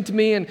convicting to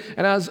me. And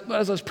as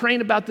I was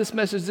praying about this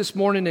message this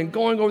morning and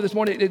going over this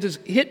morning, it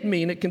just hit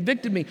me and it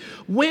convicted me.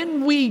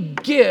 When we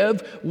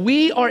give,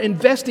 we are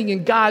investing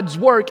in God's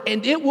work,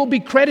 and it will be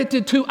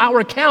credited to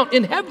our account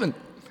in heaven.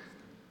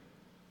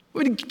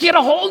 We get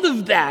a hold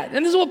of that.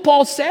 And this is what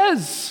Paul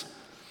says.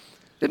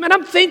 Man,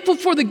 I'm thankful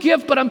for the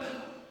gift, but I'm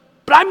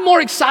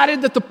more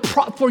excited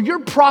that for your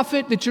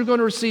profit that you're going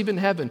to receive in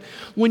heaven.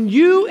 When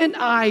you and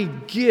I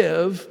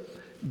give,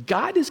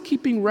 God is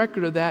keeping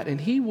record of that,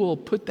 and He will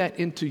put that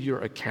into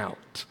your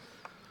account.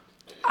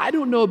 I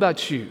don't know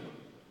about you,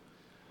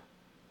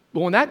 but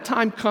when that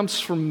time comes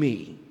for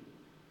me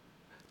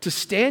to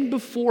stand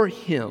before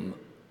Him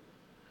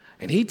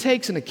and He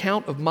takes an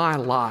account of my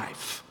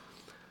life,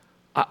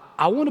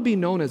 I want to be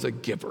known as a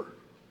giver.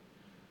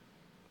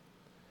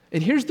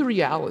 And here's the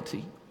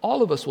reality: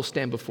 all of us will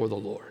stand before the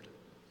Lord.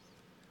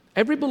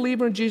 Every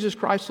believer in Jesus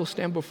Christ will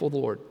stand before the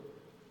Lord.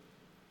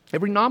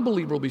 Every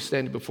non-believer will be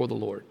standing before the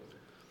Lord.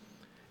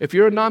 If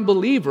you're a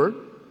non-believer,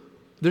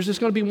 there's just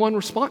going to be one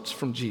response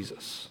from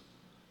Jesus.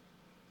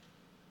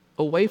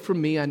 Away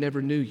from me, I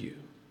never knew you.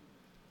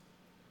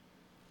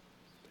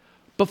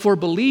 But for a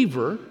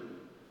believer,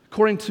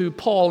 according to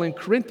Paul in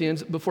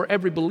Corinthians, before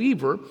every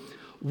believer,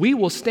 we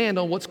will stand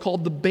on what's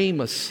called the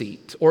Bema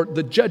seat, or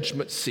the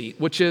judgment seat,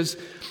 which is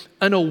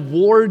an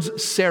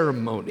awards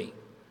ceremony.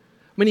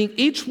 Meaning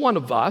each one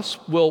of us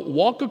will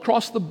walk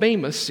across the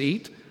Bema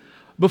seat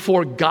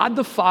before God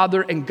the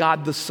Father and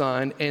God the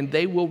Son, and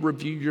they will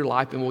review your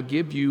life and will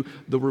give you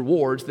the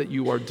rewards that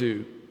you are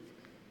due.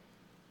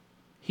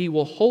 He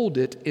will hold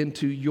it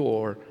into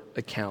your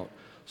account.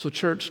 So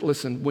church,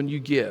 listen, when you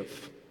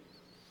give,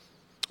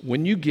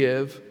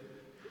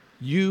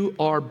 you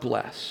are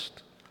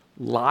blessed.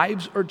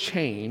 Lives are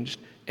changed,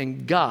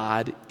 and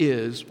God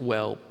is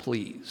well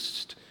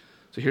pleased.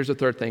 So here's the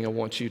third thing I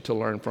want you to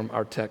learn from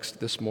our text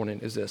this morning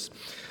is this.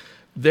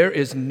 There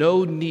is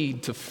no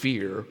need to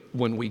fear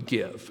when we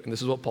give. And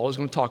this is what Paul is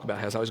going to talk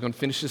about as I was going to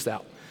finish this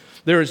out.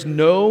 There is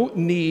no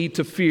need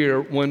to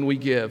fear when we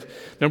give.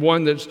 Number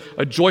one, there's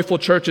a joyful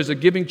church is a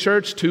giving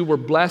church. Two, we're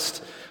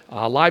blessed.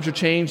 Lives are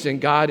changed,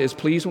 and God is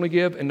pleased when we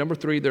give. And number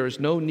three, there is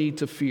no need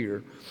to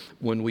fear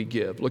when we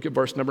give. Look at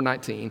verse number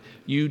 19.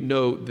 You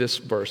know this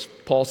verse.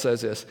 Paul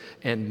says this,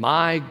 and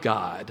my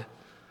God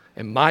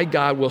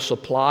will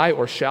supply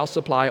or shall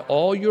supply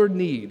all your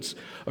needs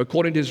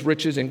according to his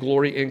riches and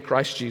glory in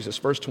Christ Jesus.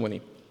 Verse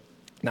 20.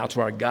 Now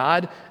to our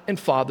God and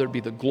Father be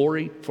the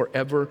glory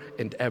forever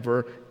and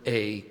ever.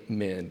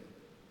 Amen.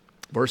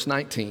 Verse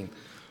 19.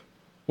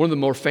 One of the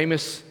more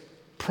famous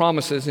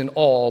promises in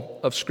all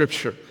of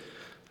Scripture.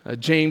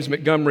 James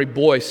Montgomery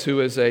Boyce, who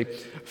is a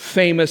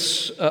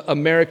famous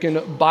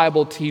American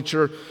Bible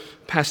teacher,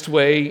 passed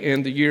away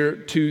in the year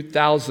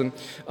 2000,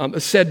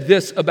 said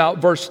this about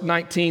verse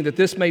 19, that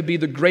this may be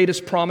the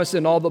greatest promise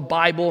in all the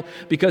Bible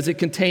because it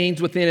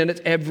contains within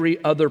it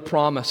every other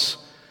promise.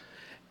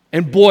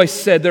 And Boyce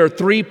said there are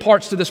three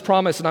parts to this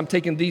promise, and I'm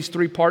taking these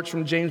three parts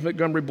from James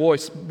Montgomery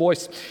Boyce.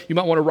 You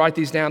might want to write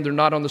these down. They're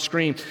not on the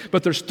screen.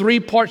 But there's three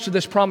parts to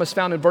this promise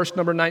found in verse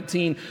number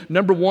 19.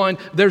 Number one,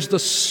 there's the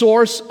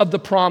source of the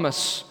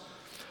promise.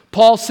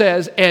 Paul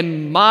says,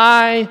 and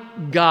my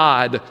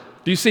God.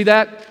 Do you see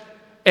that?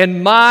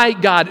 And my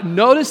God.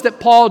 Notice that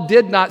Paul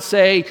did not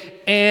say,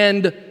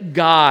 and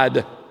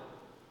God.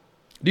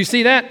 Do you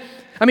see that?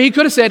 I mean, he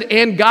could have said,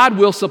 and God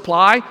will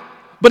supply.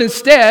 But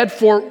instead,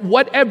 for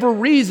whatever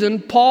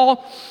reason,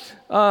 Paul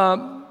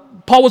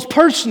was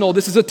personal.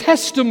 This is a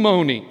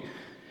testimony.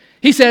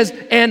 He says,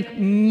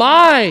 and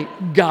my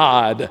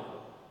God,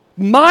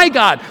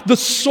 the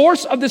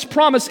source of this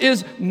promise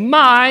is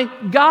my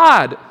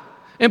God.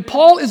 And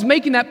Paul is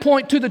making that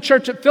point to the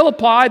church at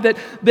Philippi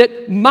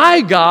that my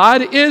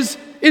God is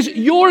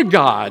your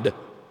God.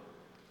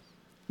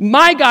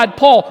 My God,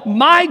 Paul,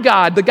 my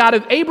God, the God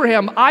of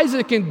Abraham,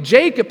 Isaac, and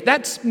Jacob,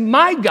 that's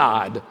my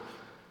God.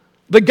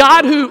 The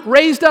God who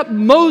raised up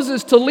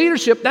Moses to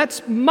leadership,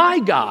 that's my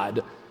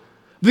God.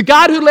 The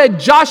God who led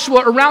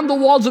Joshua around the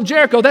walls of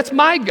Jericho, that's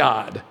my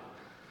God.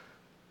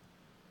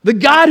 The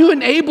God who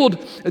enabled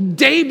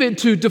David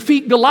to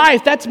defeat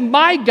Goliath, that's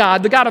my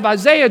God. The God of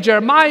Isaiah,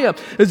 Jeremiah,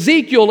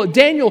 Ezekiel,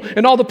 Daniel,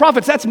 and all the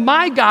prophets, that's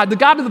my God. The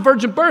God of the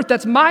virgin birth,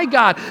 that's my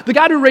God. The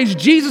God who raised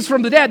Jesus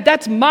from the dead,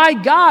 that's my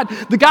God.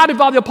 The God of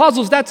all the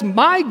apostles, that's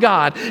my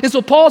God. And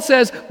so Paul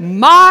says,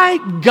 my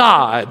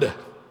God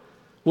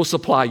will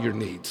supply your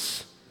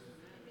needs.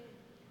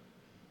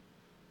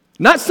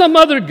 Not some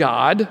other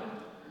God,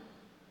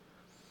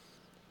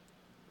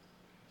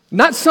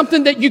 not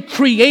something that you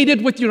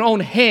created with your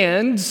own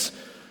hands,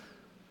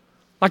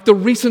 like the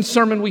recent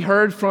sermon we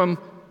heard from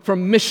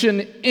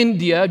Mission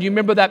India. Do you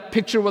remember that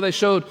picture where they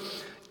showed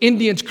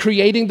Indians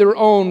creating their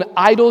own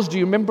idols? Do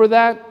you remember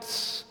that?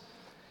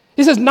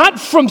 He says, not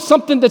from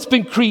something that's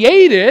been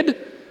created,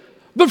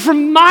 but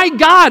from my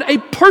God, a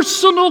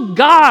personal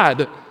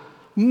God.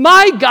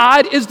 My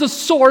God is the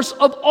source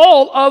of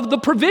all of the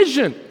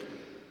provision.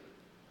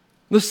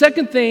 The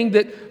second thing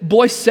that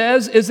Boyce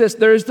says is this: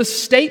 there is the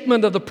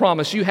statement of the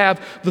promise. You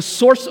have the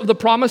source of the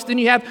promise, then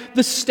you have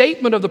the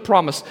statement of the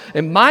promise.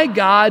 And my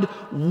God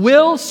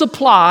will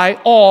supply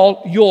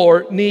all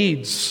your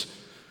needs.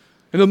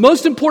 And the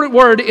most important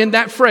word in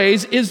that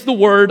phrase is the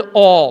word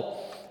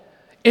all.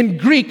 In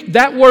Greek,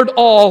 that word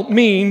all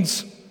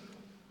means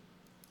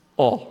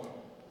all.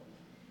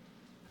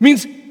 It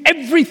means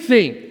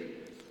everything.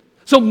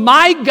 So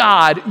my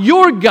God,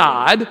 your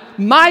God,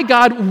 my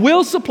God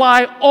will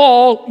supply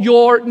all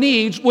your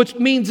needs, which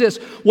means this: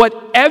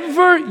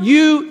 whatever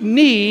you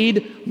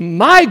need,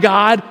 my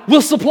God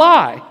will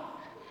supply.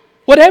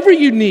 Whatever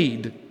you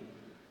need.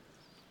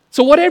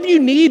 So whatever you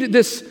need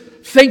this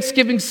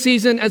Thanksgiving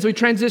season as we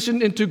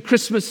transition into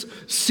Christmas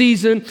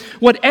season,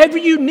 whatever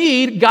you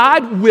need,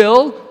 God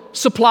will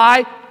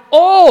supply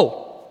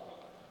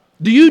all.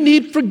 Do you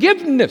need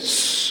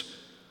forgiveness?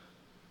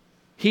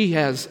 He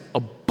has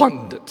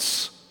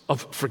abundance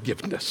of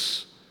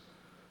forgiveness.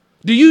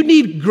 Do you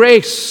need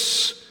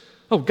grace?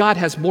 Oh, God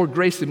has more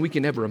grace than we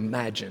can ever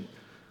imagine.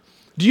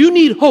 Do you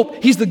need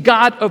hope? He's the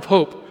God of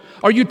hope.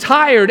 Are you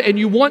tired and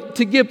you want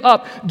to give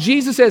up?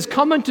 Jesus says,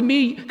 come unto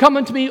me,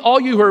 all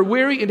you who are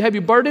weary and heavy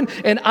burdened,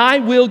 and I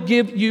will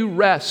give you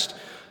rest.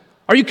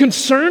 Are you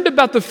concerned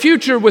about the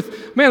future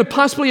with,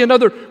 possibly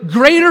another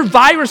greater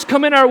virus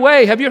coming our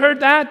way? Have you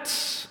heard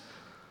that?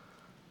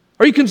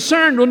 Are you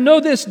concerned? Well, know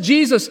this,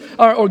 Jesus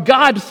or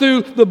God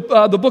through the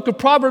book of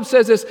Proverbs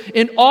says this,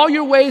 in all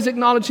your ways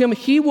acknowledge him,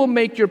 he will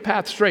make your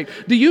path straight.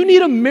 Do you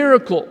need a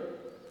miracle?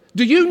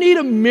 Do you need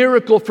a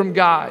miracle from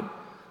God?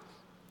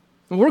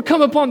 And we're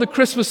coming upon the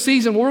Christmas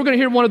season where we're going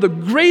to hear one of the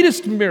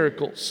greatest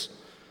miracles.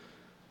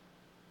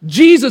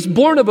 Jesus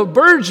born of a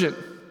virgin.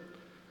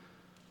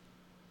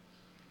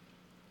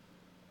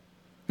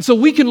 And so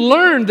we can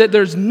learn that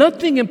there's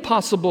nothing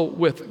impossible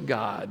with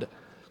God.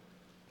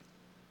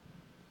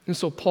 And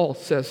so Paul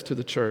says to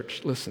the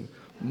church, listen,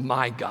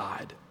 my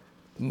God,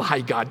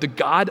 the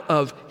God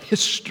of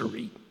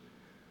history,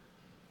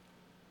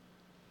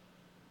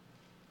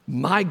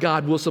 my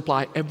God will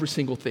supply every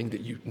single thing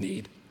that you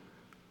need.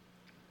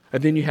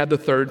 And then you have the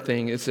third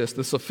thing, it's this,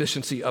 the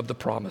sufficiency of the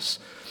promise.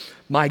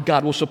 My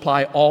God will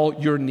supply all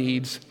your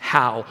needs.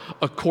 How?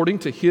 According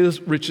to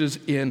his riches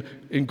in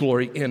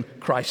glory in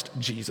Christ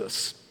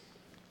Jesus.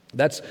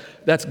 That's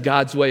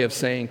God's way of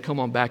saying, come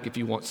on back if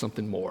you want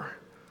something more,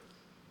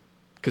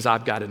 because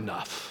I've got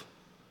enough.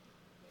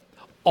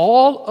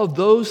 All of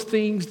those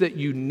things that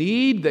you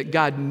need, that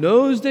God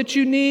knows that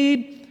you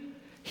need,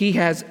 he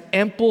has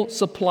ample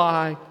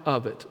supply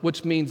of it,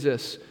 which means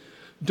this,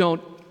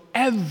 don't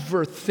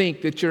ever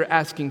think that you're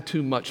asking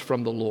too much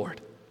from the Lord.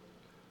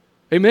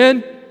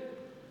 Amen?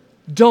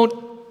 Don't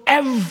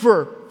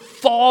ever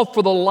fall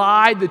for the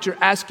lie that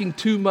you're asking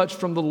too much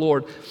from the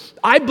Lord.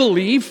 I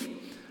believe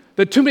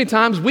that too many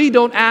times we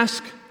don't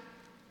ask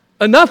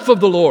enough of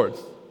the Lord.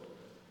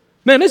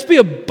 Man, let's be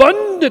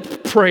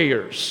abundant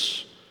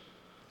prayers.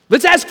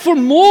 Let's ask for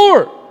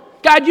more.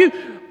 God,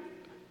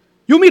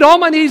 you'll meet all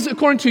my needs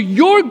according to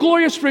your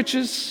glorious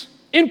riches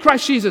in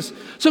Christ Jesus.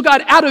 So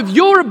God, out of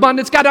your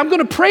abundance, God, I'm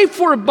going to pray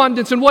for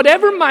abundance in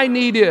whatever my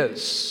need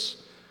is.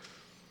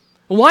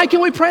 Why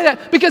can we pray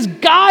that? Because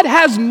God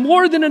has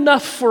more than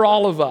enough for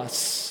all of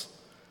us.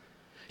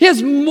 He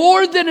has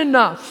more than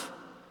enough.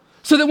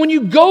 So that when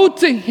you go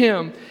to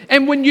him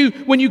and when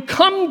you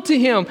come to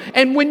him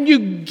and when you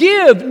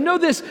give, know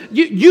this,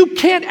 you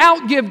can't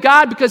outgive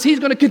God because he's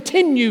going to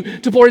continue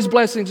to pour his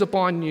blessings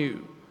upon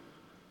you.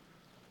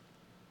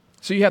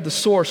 So you have the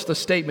source, the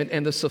statement,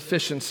 and the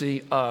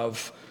sufficiency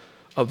of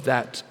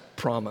that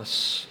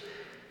promise.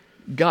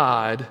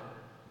 God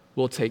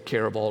will take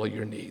care of all of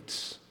your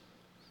needs.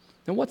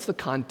 And what's the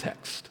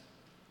context?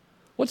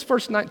 What's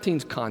verse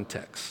 19's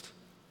context?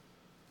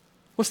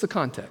 What's the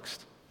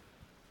context?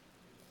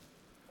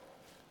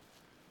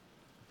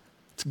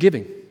 It's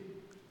giving.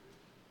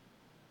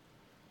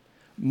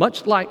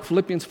 Much like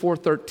Philippians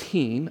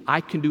 4:13, I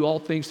can do all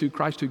things through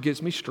Christ who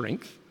gives me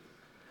strength.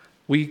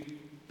 We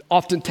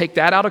often take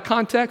that out of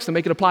context and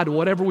make it apply to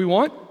whatever we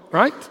want,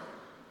 right?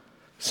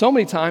 So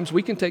many times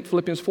we can take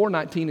Philippians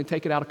 4:19 and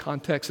take it out of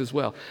context as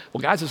well.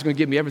 Well, God's just going to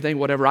give me everything,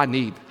 whatever I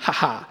need. Ha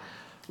ha.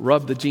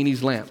 Rub the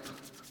genie's lamp.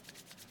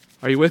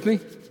 Are you with me?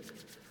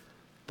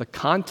 The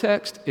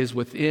context is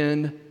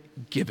within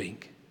giving.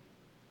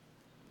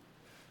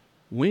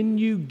 When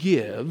you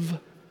give,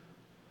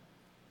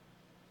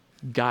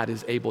 God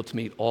is able to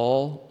meet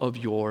all of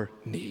your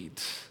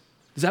needs.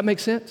 Does that make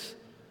sense?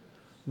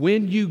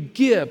 When you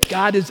give,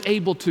 God is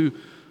able to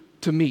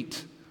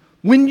meet.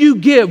 When you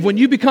give, when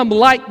you become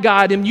like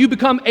God and you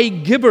become a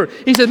giver,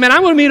 he says, man,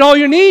 I'm going to meet all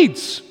your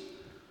needs.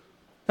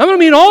 I'm going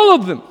to meet all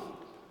of them.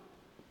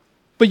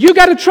 But you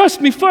got to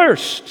trust me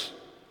first.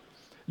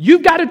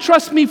 You've got to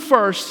trust me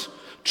first.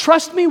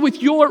 Trust me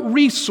with your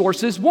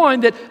resources,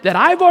 one, that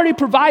I've already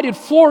provided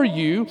for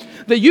you,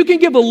 that you can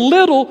give a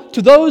little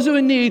to those who are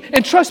in need,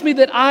 and trust me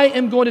that I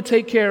am going to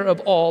take care of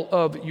all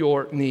of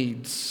your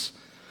needs.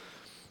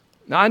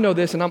 Now, I know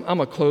this, and I'm going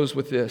to close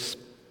with this,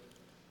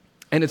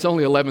 and it's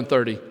only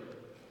 11:30.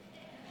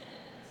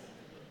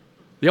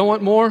 Y'all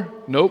want more?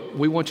 Nope,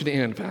 we want you to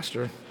end,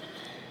 Pastor.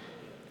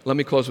 Let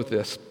me close with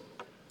this.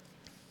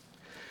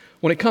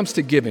 When it comes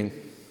to giving,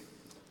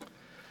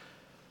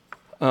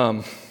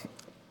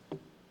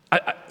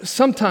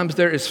 sometimes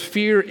there is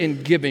fear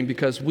in giving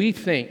because we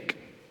think,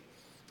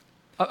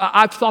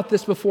 I've thought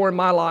this before in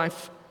my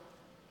life.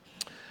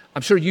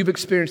 I'm sure you've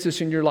experienced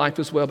this in your life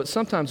as well, but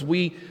sometimes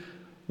we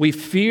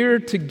fear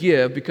to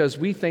give because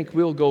we think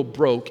we'll go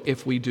broke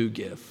if we do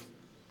give.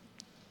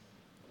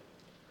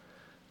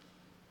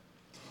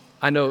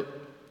 I know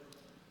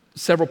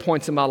several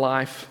points in my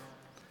life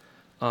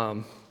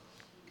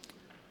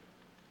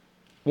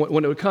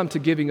when it would come to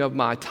giving of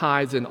my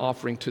tithes and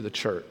offering to the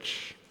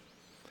church.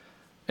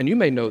 And you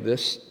may know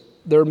this,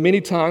 there are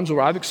many times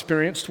where I've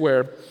experienced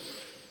where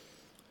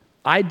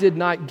I did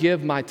not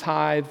give my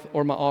tithe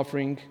or my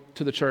offering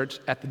to the church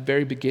at the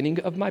very beginning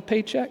of my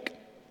paycheck.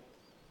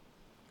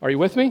 Are you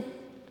with me?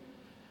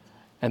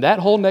 And that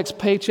whole next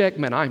paycheck,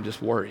 man, I'm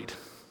just worried.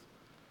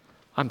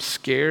 I'm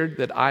scared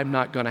that I'm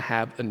not going to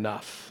have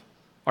enough.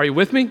 Are you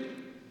with me?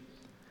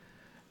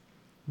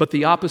 But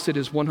the opposite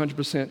is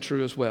 100%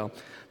 true as well.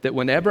 That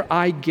whenever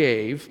I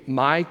gave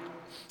my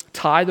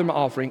tithe or my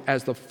offering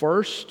as the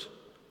first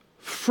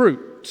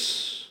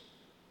fruits,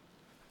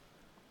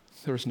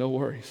 there was no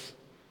worries.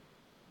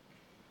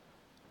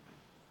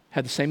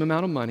 Had the same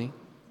amount of money.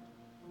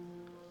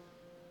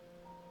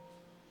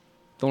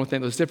 The only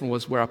thing that was different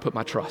was where I put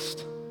my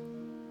trust.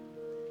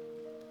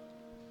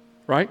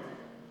 Right?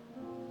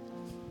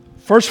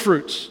 First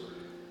fruits.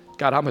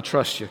 God, I'm going to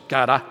trust you.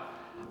 God,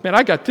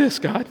 I got this,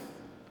 God.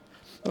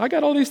 I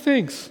got all these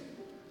things.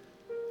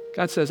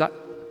 God says,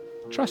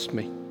 trust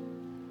me.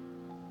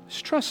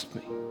 Just trust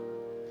me.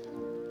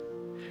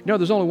 You know,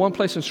 there's only one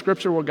place in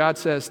Scripture where God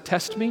says,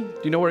 test me.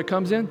 Do you know where it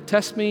comes in?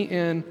 Test me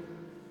in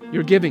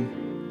your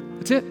giving.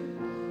 That's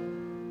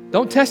it.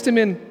 Don't test him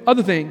in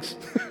other things.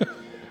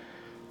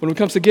 When it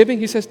comes to giving,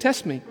 he says,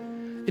 test me.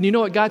 And you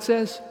know what God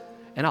says?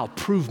 And I'll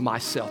prove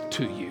myself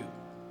to you.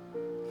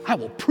 I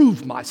will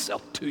prove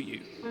myself to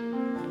you.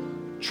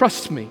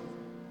 Trust me.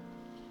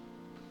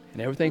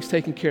 And everything's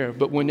taken care of.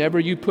 But whenever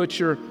you put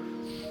your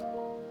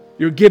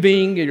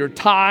giving or your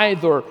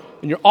tithe or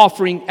your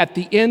offering at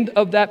the end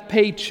of that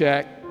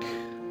paycheck,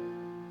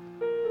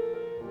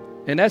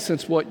 in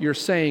essence, what you're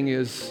saying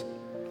is,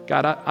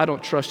 God, I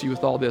don't trust you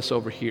with all this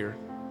over here,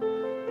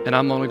 and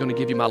I'm only going to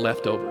give you my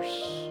leftovers.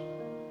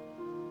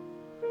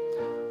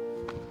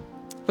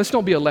 Let's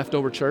don't be a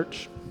leftover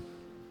church.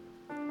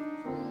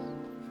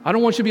 I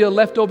don't want you to be a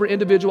leftover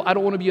individual. I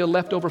don't want to be a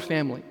leftover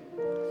family.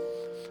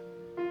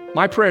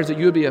 My prayer is that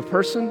you would be a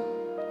person,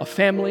 a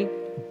family,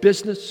 a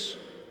business,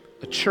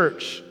 a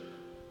church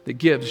that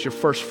gives your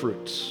first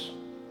fruits.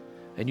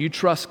 And you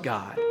trust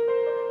God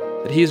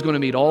that He is going to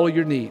meet all of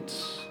your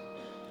needs.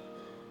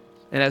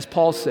 And as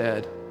Paul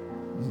said,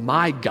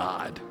 my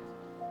God,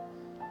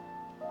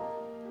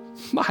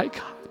 my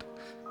God,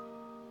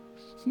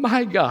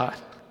 my God,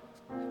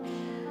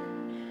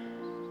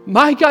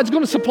 my God's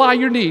going to supply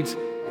your needs.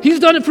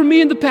 He's done it for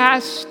me in the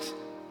past.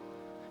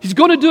 He's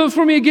going to do it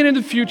for me again in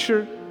the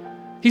future.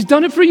 He's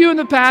done it for you in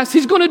the past.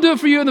 He's going to do it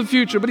for you in the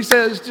future. But He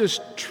says, just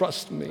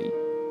trust me,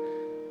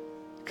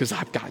 because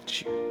I've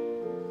got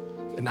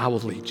you, and I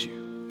will lead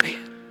you.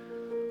 Man,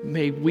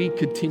 may we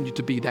continue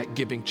to be that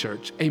giving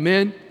church.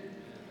 Amen.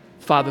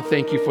 Father,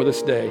 thank you for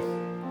this day.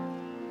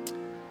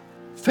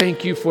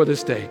 Thank you for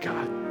this day,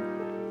 God.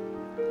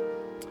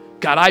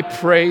 God, I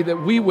pray that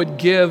we would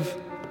give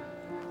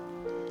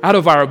out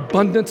of our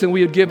abundance and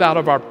we would give out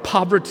of our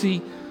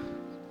poverty.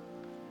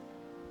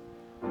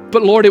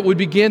 But Lord, it would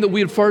begin that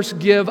we would first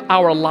give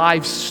our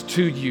lives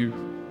to you.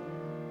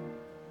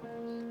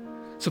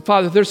 So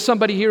Father, if there's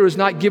somebody here who's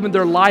not given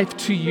their life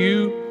to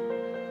you,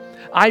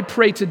 I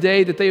pray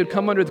today that they would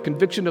come under the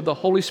conviction of the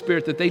Holy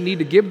Spirit that they need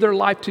to give their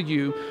life to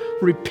you,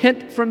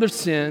 repent from their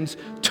sins,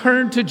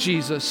 turn to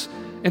Jesus,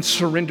 and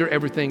surrender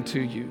everything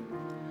to you.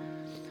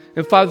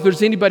 And Father, if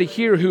there's anybody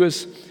here who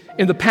has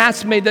in the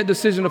past made that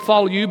decision to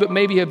follow you, but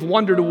maybe have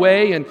wandered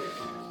away and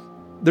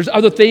there's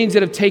other things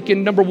that have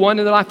taken number one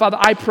in their life, Father,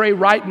 I pray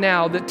right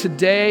now that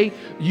today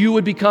you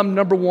would become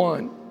number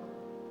one.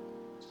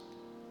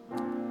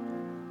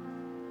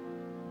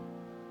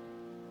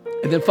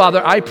 And then,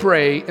 Father, I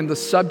pray in the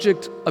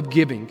subject of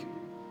giving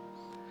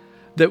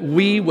that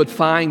we would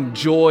find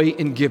joy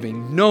in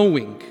giving,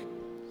 knowing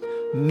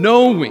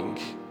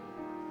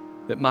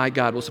that my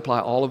God will supply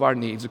all of our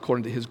needs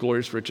according to His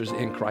glorious riches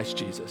in Christ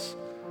Jesus.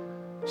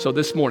 So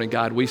this morning,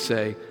 God, we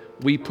say,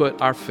 we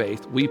put our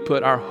faith, we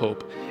put our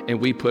hope, and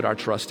we put our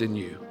trust in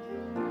you.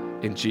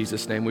 In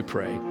Jesus' name we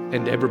pray.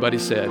 And everybody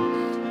said,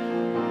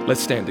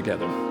 let's stand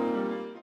together.